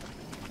 right?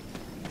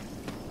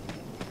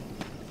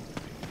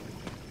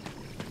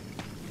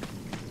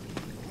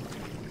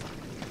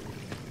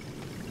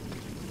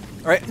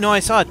 Alright, no, I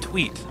saw a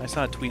tweet. I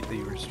saw a tweet that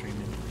you were streaming.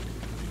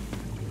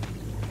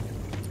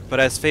 But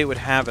as fate would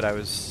have it, I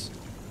was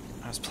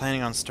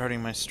planning on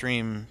starting my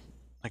stream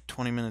like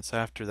 20 minutes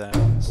after that,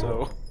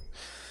 so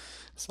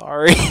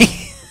sorry.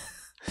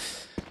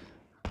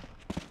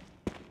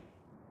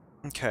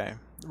 Okay.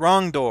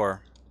 Wrong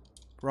door.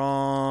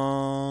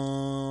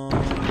 Wrong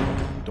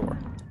door.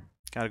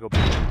 Gotta go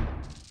back.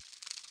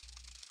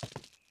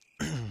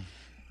 I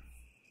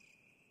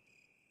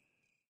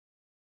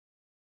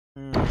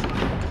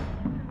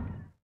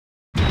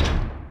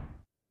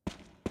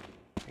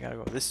gotta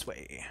go this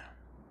way.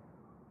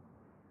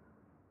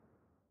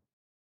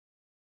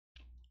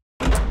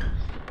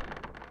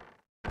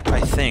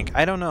 I think.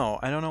 I don't know.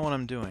 I don't know what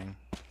I'm doing.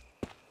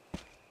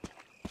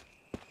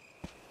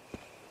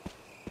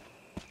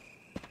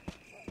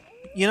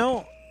 You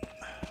know...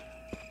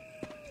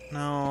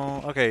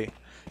 No... Okay.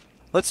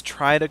 Let's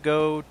try to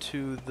go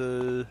to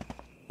the...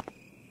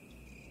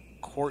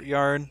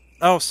 courtyard.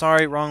 Oh,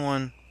 sorry. Wrong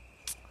one.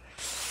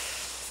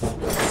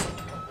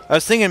 I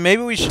was thinking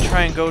maybe we should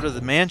try and go to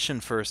the mansion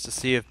first to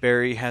see if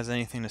Barry has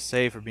anything to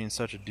say for being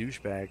such a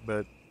douchebag,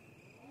 but...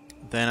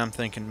 Then I'm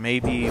thinking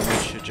maybe we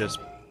should just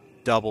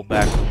double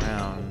back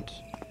around.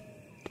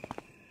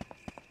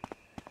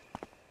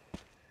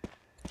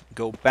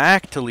 Go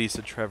back to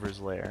Lisa Trevor's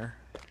lair.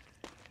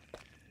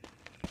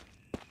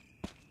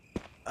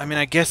 I mean,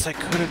 I guess I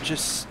could have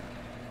just...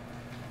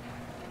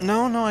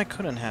 No, I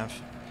couldn't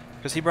have.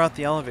 Because he brought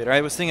the elevator. I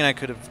was thinking I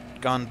could have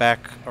gone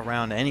back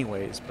around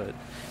anyways, but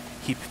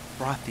he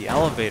brought the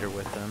elevator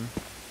with him.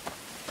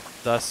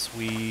 Thus,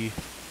 we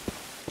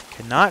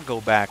cannot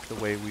go back the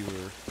way we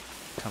were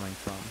coming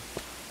from.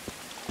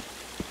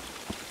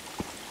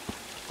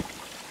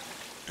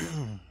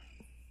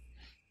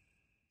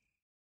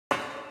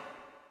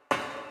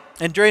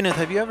 And Draineth,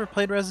 have you ever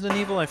played Resident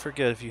Evil? I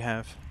forget if you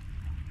have.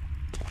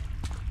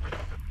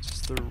 Is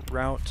this the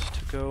route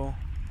to go?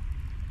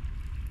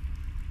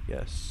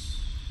 Yes.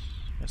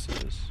 Yes,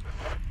 it is.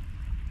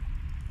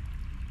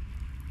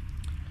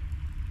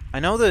 I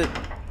know that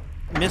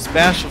Miss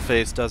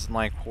Bashfulface doesn't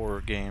like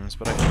horror games,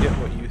 but I forget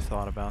what you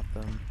thought about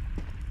them.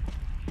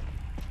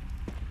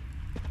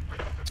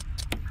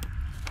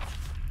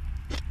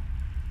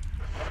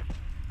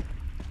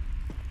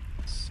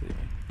 Let's see.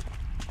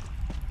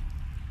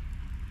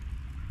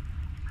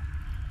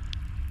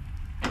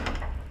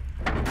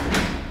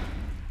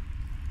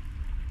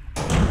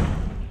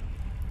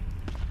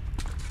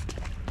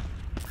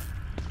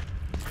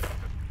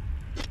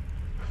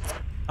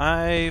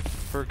 I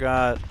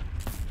forgot.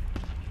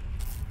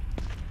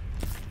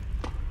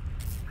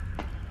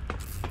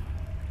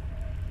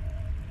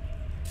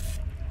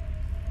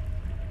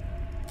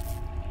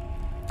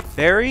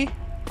 Barry?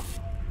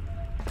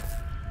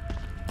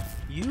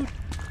 You...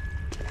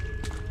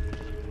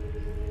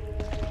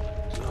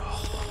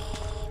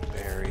 Oh,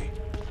 Barry.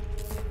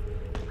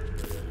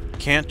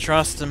 Can't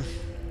trust him.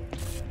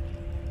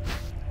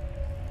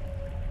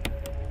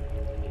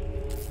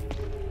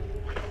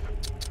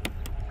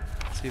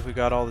 See if we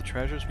got all the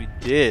treasures. We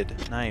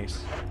did. Nice.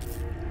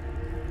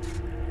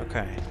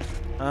 Okay.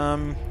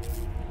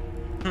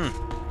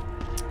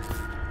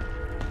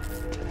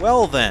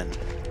 Well then.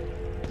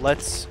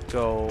 Let's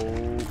go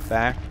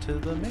back to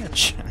the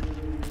mansion.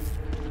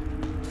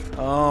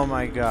 Oh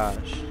my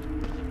gosh.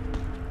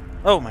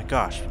 Oh my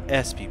gosh.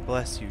 Espy,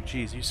 bless you.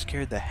 Jeez, you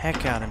scared the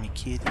heck out of me,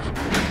 kitty.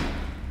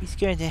 You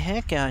scared the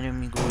heck out of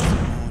me,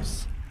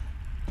 Goosebumps.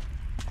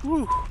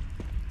 Whew.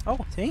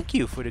 Oh, thank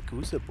you for the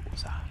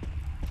Goosebumps.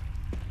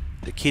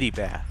 The kitty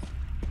bath.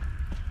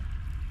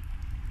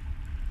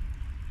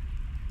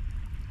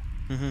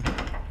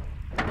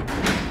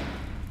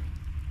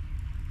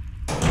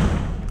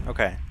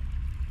 Okay.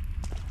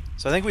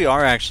 So I think we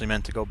are actually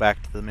meant to go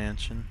back to the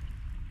mansion.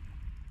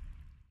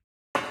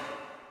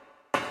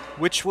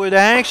 Which would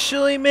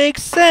actually make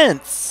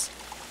sense!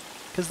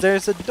 Because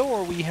there's a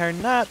door we are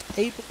not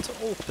able to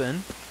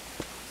open.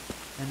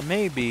 And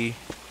maybe,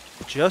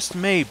 just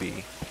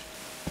maybe,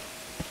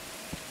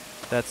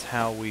 that's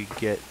how we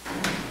get...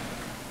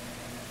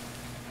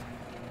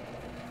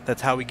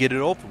 That's how we get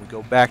it open. We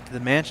go back to the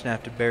mansion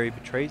after Barry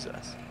betrays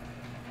us.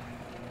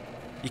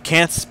 You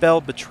can't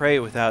spell betray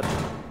without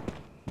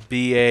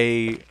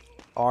B-A-R-Y.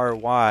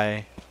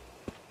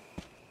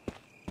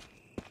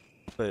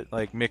 But,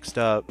 like, mixed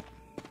up.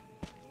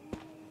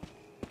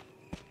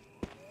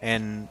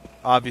 And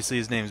obviously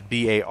his name's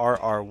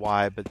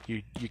B-A-R-R-Y, but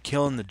you're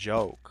killing the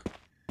joke.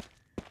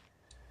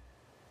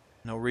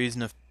 No reason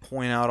to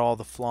point out all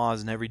the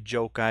flaws in every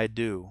joke I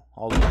do.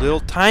 All the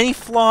little tiny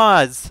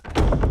flaws!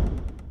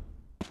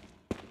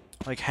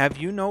 Like, have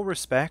you no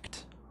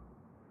respect?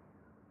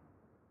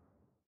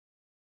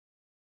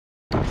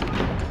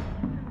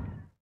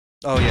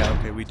 Oh yeah,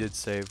 okay, we did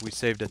save. We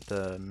saved at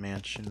the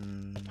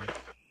mansion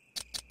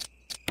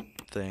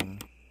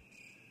thing.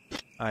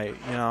 I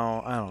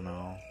don't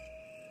know.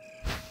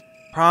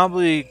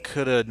 Probably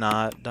could have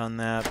not done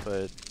that,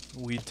 but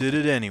we did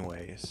it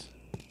anyways.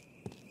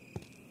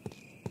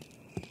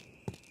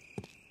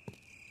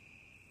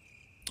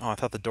 Oh, I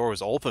thought the door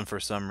was open for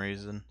some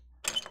reason.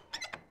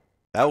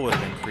 That would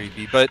have been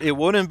creepy, but it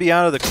wouldn't be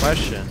out of the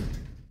question.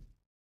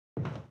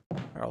 There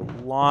are a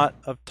lot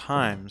of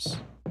times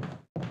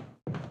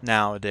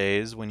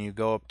nowadays when you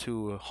go up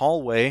to a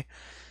hallway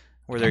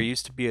where there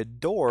used to be a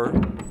door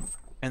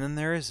and then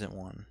there isn't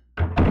one.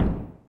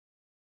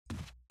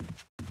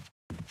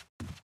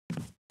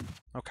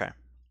 Okay.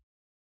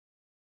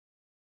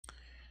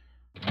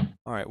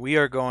 Alright, we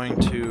are going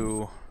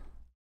to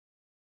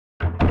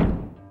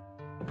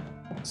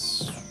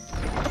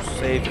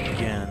save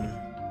again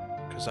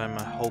because I'm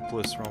a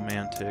hopeless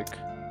romantic.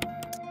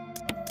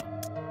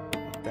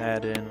 Put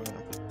that in, I'm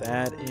gonna put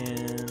that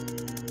in.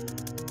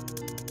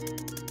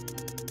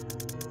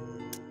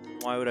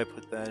 Why would I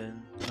put that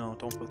in? No,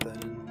 don't put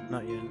that in.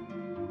 Not yet.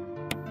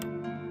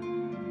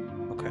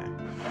 Okay.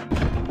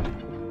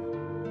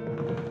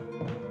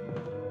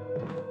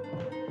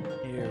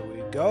 Here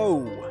we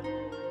go.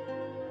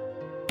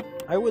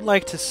 I would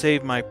like to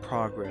save my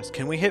progress.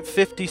 Can we hit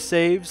 50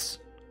 saves?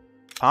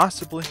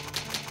 Possibly.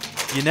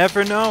 You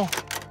never know.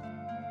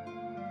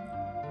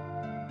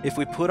 If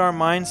we put our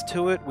minds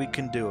to it, we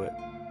can do it.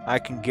 I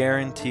can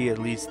guarantee at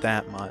least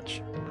that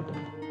much.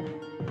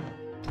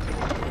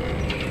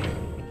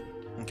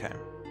 Okay.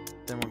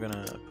 Then we're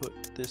gonna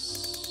put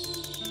this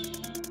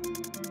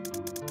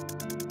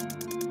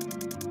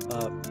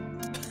up.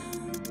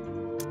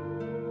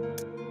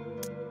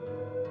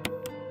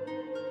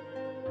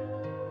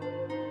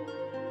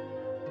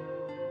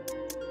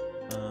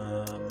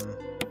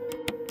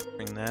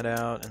 Bring that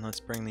out, and let's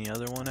bring the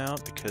other one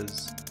out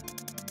because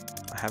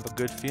I have a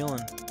good feeling.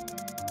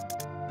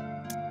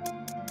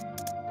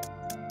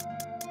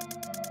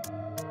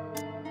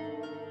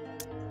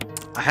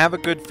 I have a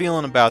good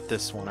feeling about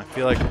this one. I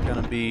feel like we're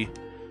gonna be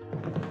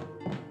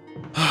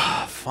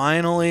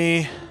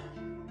finally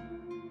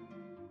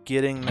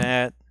getting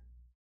that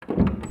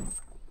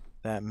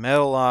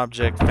metal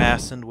object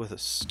fastened with a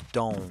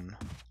stone.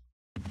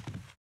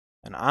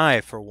 And I,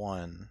 for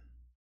one,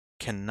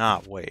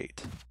 cannot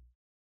wait.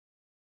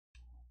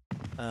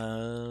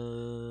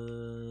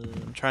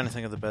 I'm trying to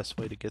think of the best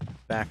way to get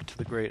back to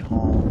the Great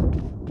Hall.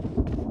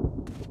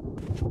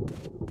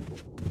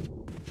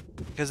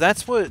 Because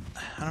that's what,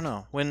 I don't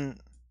know, when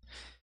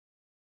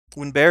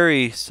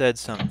Barry said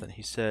something,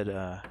 he said,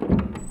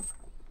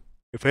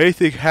 if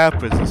anything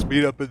happens, let's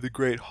meet up in the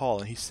Great Hall.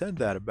 And he said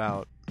that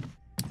about,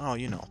 oh,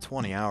 you know,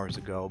 20 hours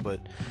ago, but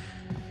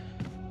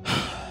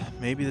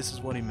maybe this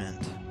is what he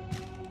meant.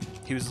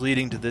 He was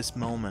leading to this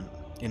moment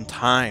in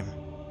time.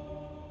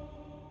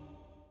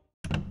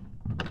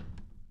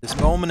 This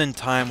moment in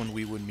time when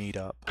we would meet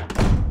up.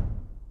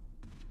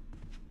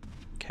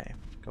 Okay,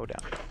 go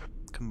down.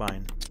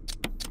 Combine.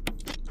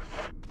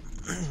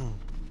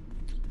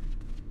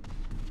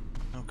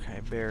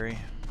 Okay, Barry,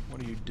 what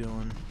are you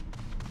doing?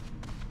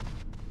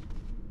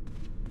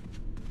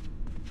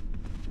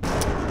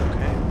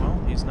 Okay,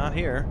 well, he's not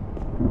here.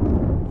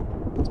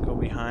 Let's go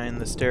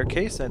behind the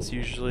staircase. That's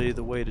usually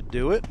the way to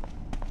do it.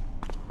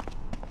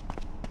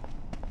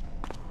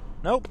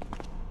 Nope.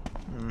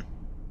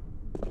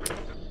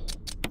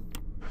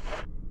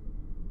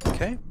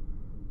 Okay.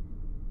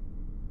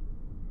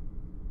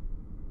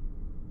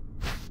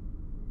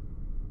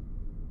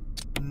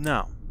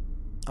 No.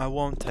 I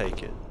won't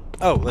take it.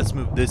 Oh, let's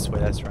move this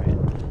way, that's right.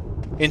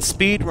 In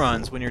speed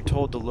runs, when you're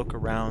told to look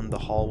around the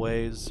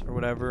hallways or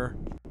whatever,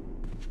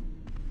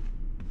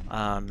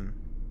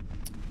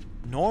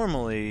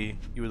 normally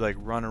you would like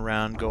run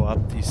around, go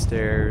up these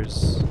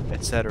stairs,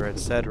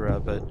 etc.,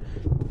 but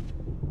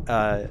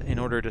in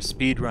order to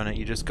speed run it,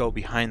 you just go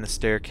behind the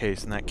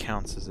staircase and that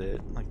counts as it.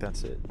 Like,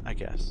 that's it, I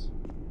guess.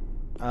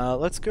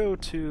 Let's go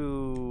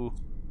to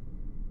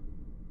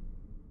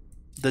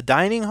the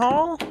dining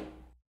hall?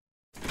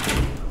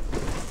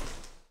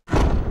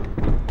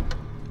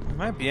 I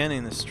might be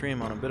ending the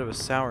stream on a bit of a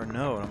sour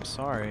note, I'm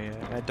sorry.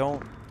 I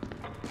don't...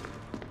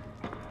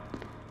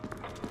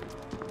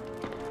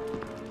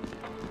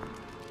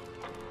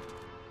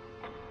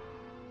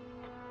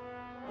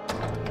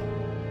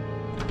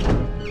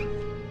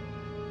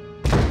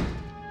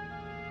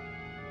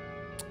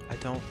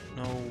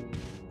 know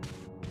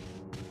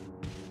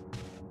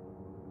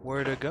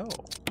where to go.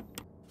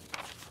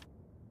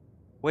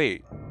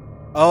 Wait.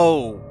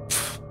 Oh!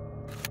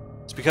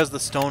 It's because the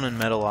stone and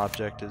metal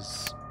object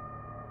is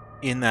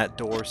in that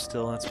door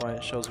still. That's why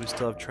it shows we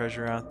still have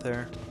treasure out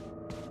there.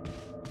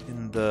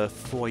 In the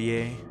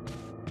foyer.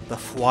 The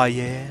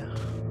foyer.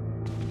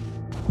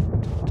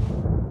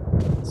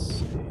 Let's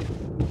see.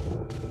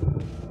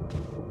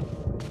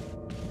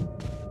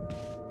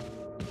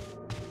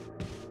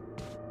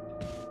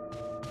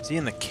 Is he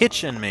in the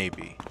kitchen,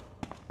 maybe?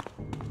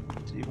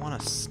 Do you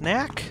want a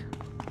snack?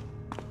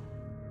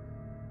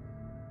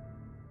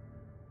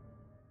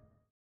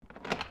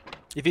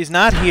 If he's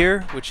not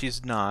here, which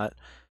he's not,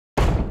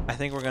 I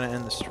think we're going to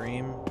end the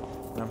stream.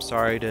 And I'm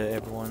sorry to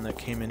everyone that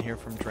came in here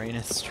from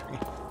Draina's stream.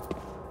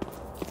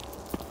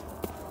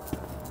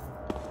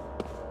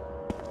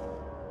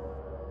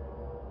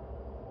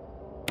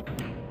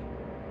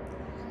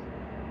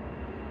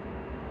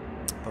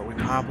 But we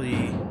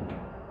probably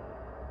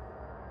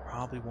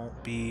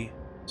won't be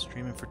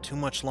streaming for too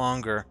much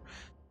longer.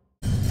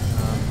 I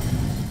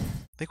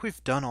think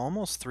we've done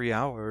almost 3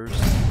 hours.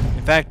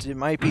 In fact, it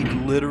might be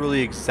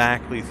literally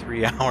exactly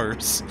 3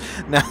 hours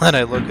now that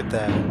I look at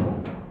that.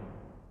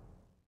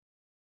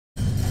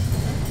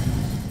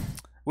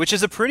 Which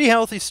is a pretty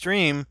healthy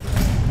stream.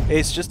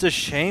 It's just a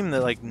shame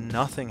that like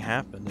nothing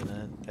happened in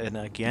it. And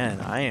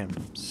again, I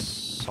am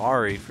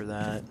sorry for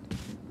that.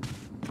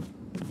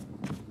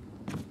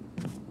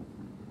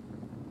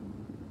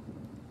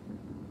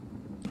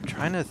 I'm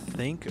trying to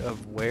think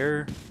of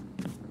where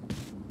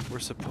we're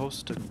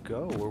supposed to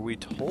go. Were we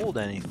told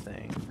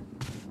anything?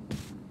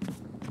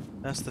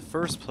 That's the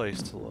first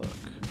place to look.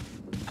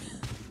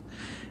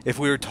 If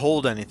we were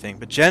told anything,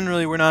 but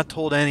generally we're not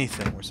told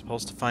anything. We're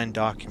supposed to find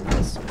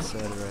documents,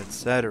 etc.,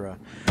 etc.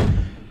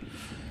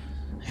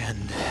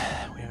 And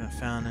we haven't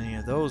found any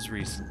of those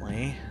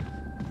recently.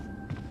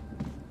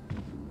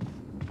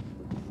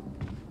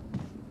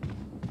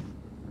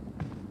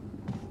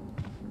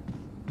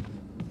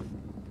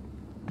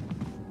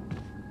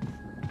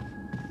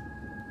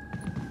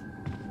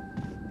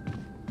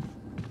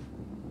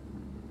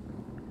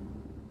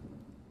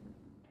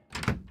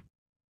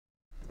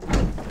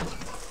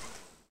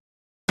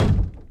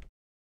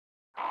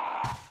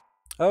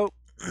 Oh,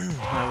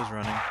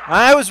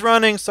 I was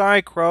running!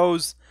 Sorry,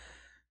 crows.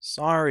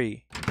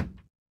 Sorry.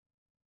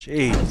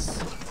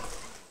 Jeez.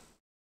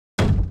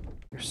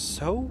 You're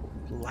so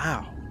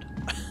loud.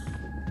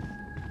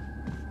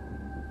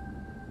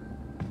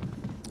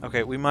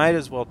 Okay, we might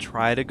as well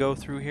try to go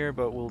through here,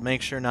 but we'll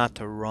make sure not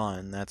to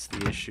run. That's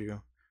the issue.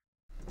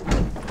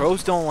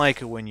 Crows don't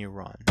like it when you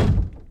run.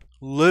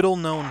 Little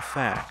known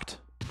fact.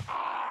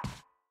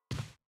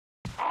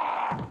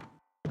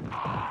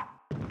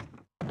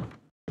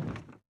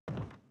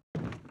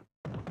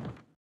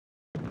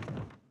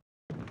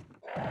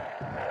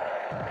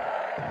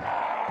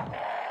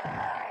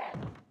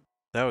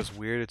 That was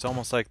weird. It's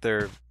almost like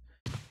their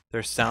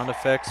sound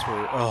effects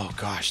were... Oh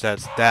gosh,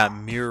 that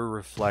mirror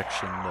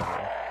reflection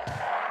though.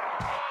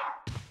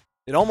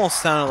 It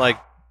almost sounded like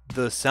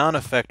the sound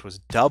effect was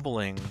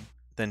doubling,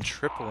 then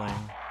tripling.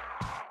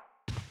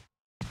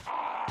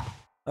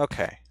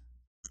 Okay.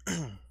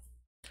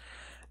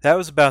 That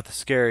was about the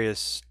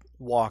scariest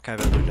walk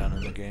I've ever done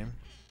in the game.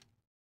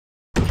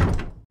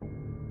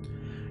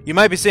 You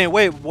might be saying,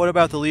 wait, what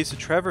about the Lisa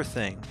Trevor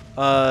thing?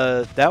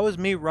 That was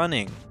me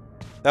running.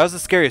 That was the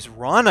scariest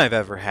run I've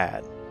ever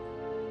had.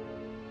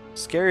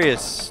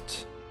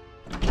 Scariest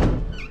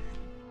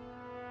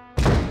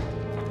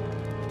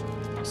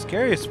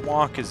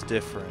walk is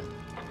different.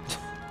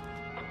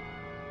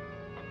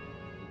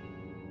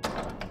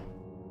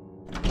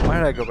 Why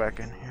did I go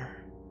back in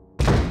here?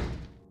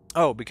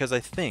 Oh, because I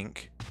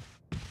think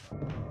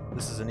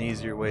this is an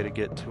easier way to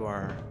get to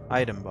our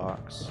item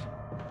box.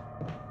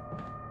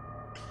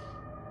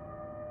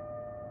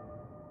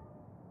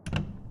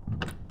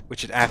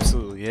 Which it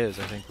absolutely is.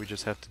 I think we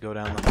just have to go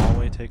down the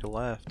hallway, take a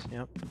left.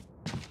 Yep.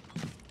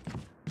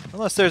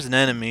 Unless there's an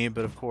enemy,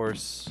 but of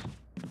course,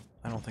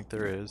 I don't think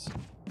there is.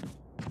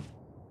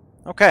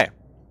 Okay.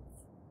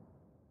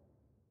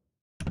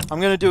 I'm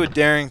gonna do a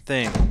daring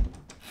thing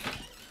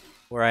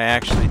where I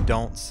actually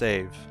don't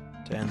save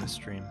to end the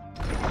stream.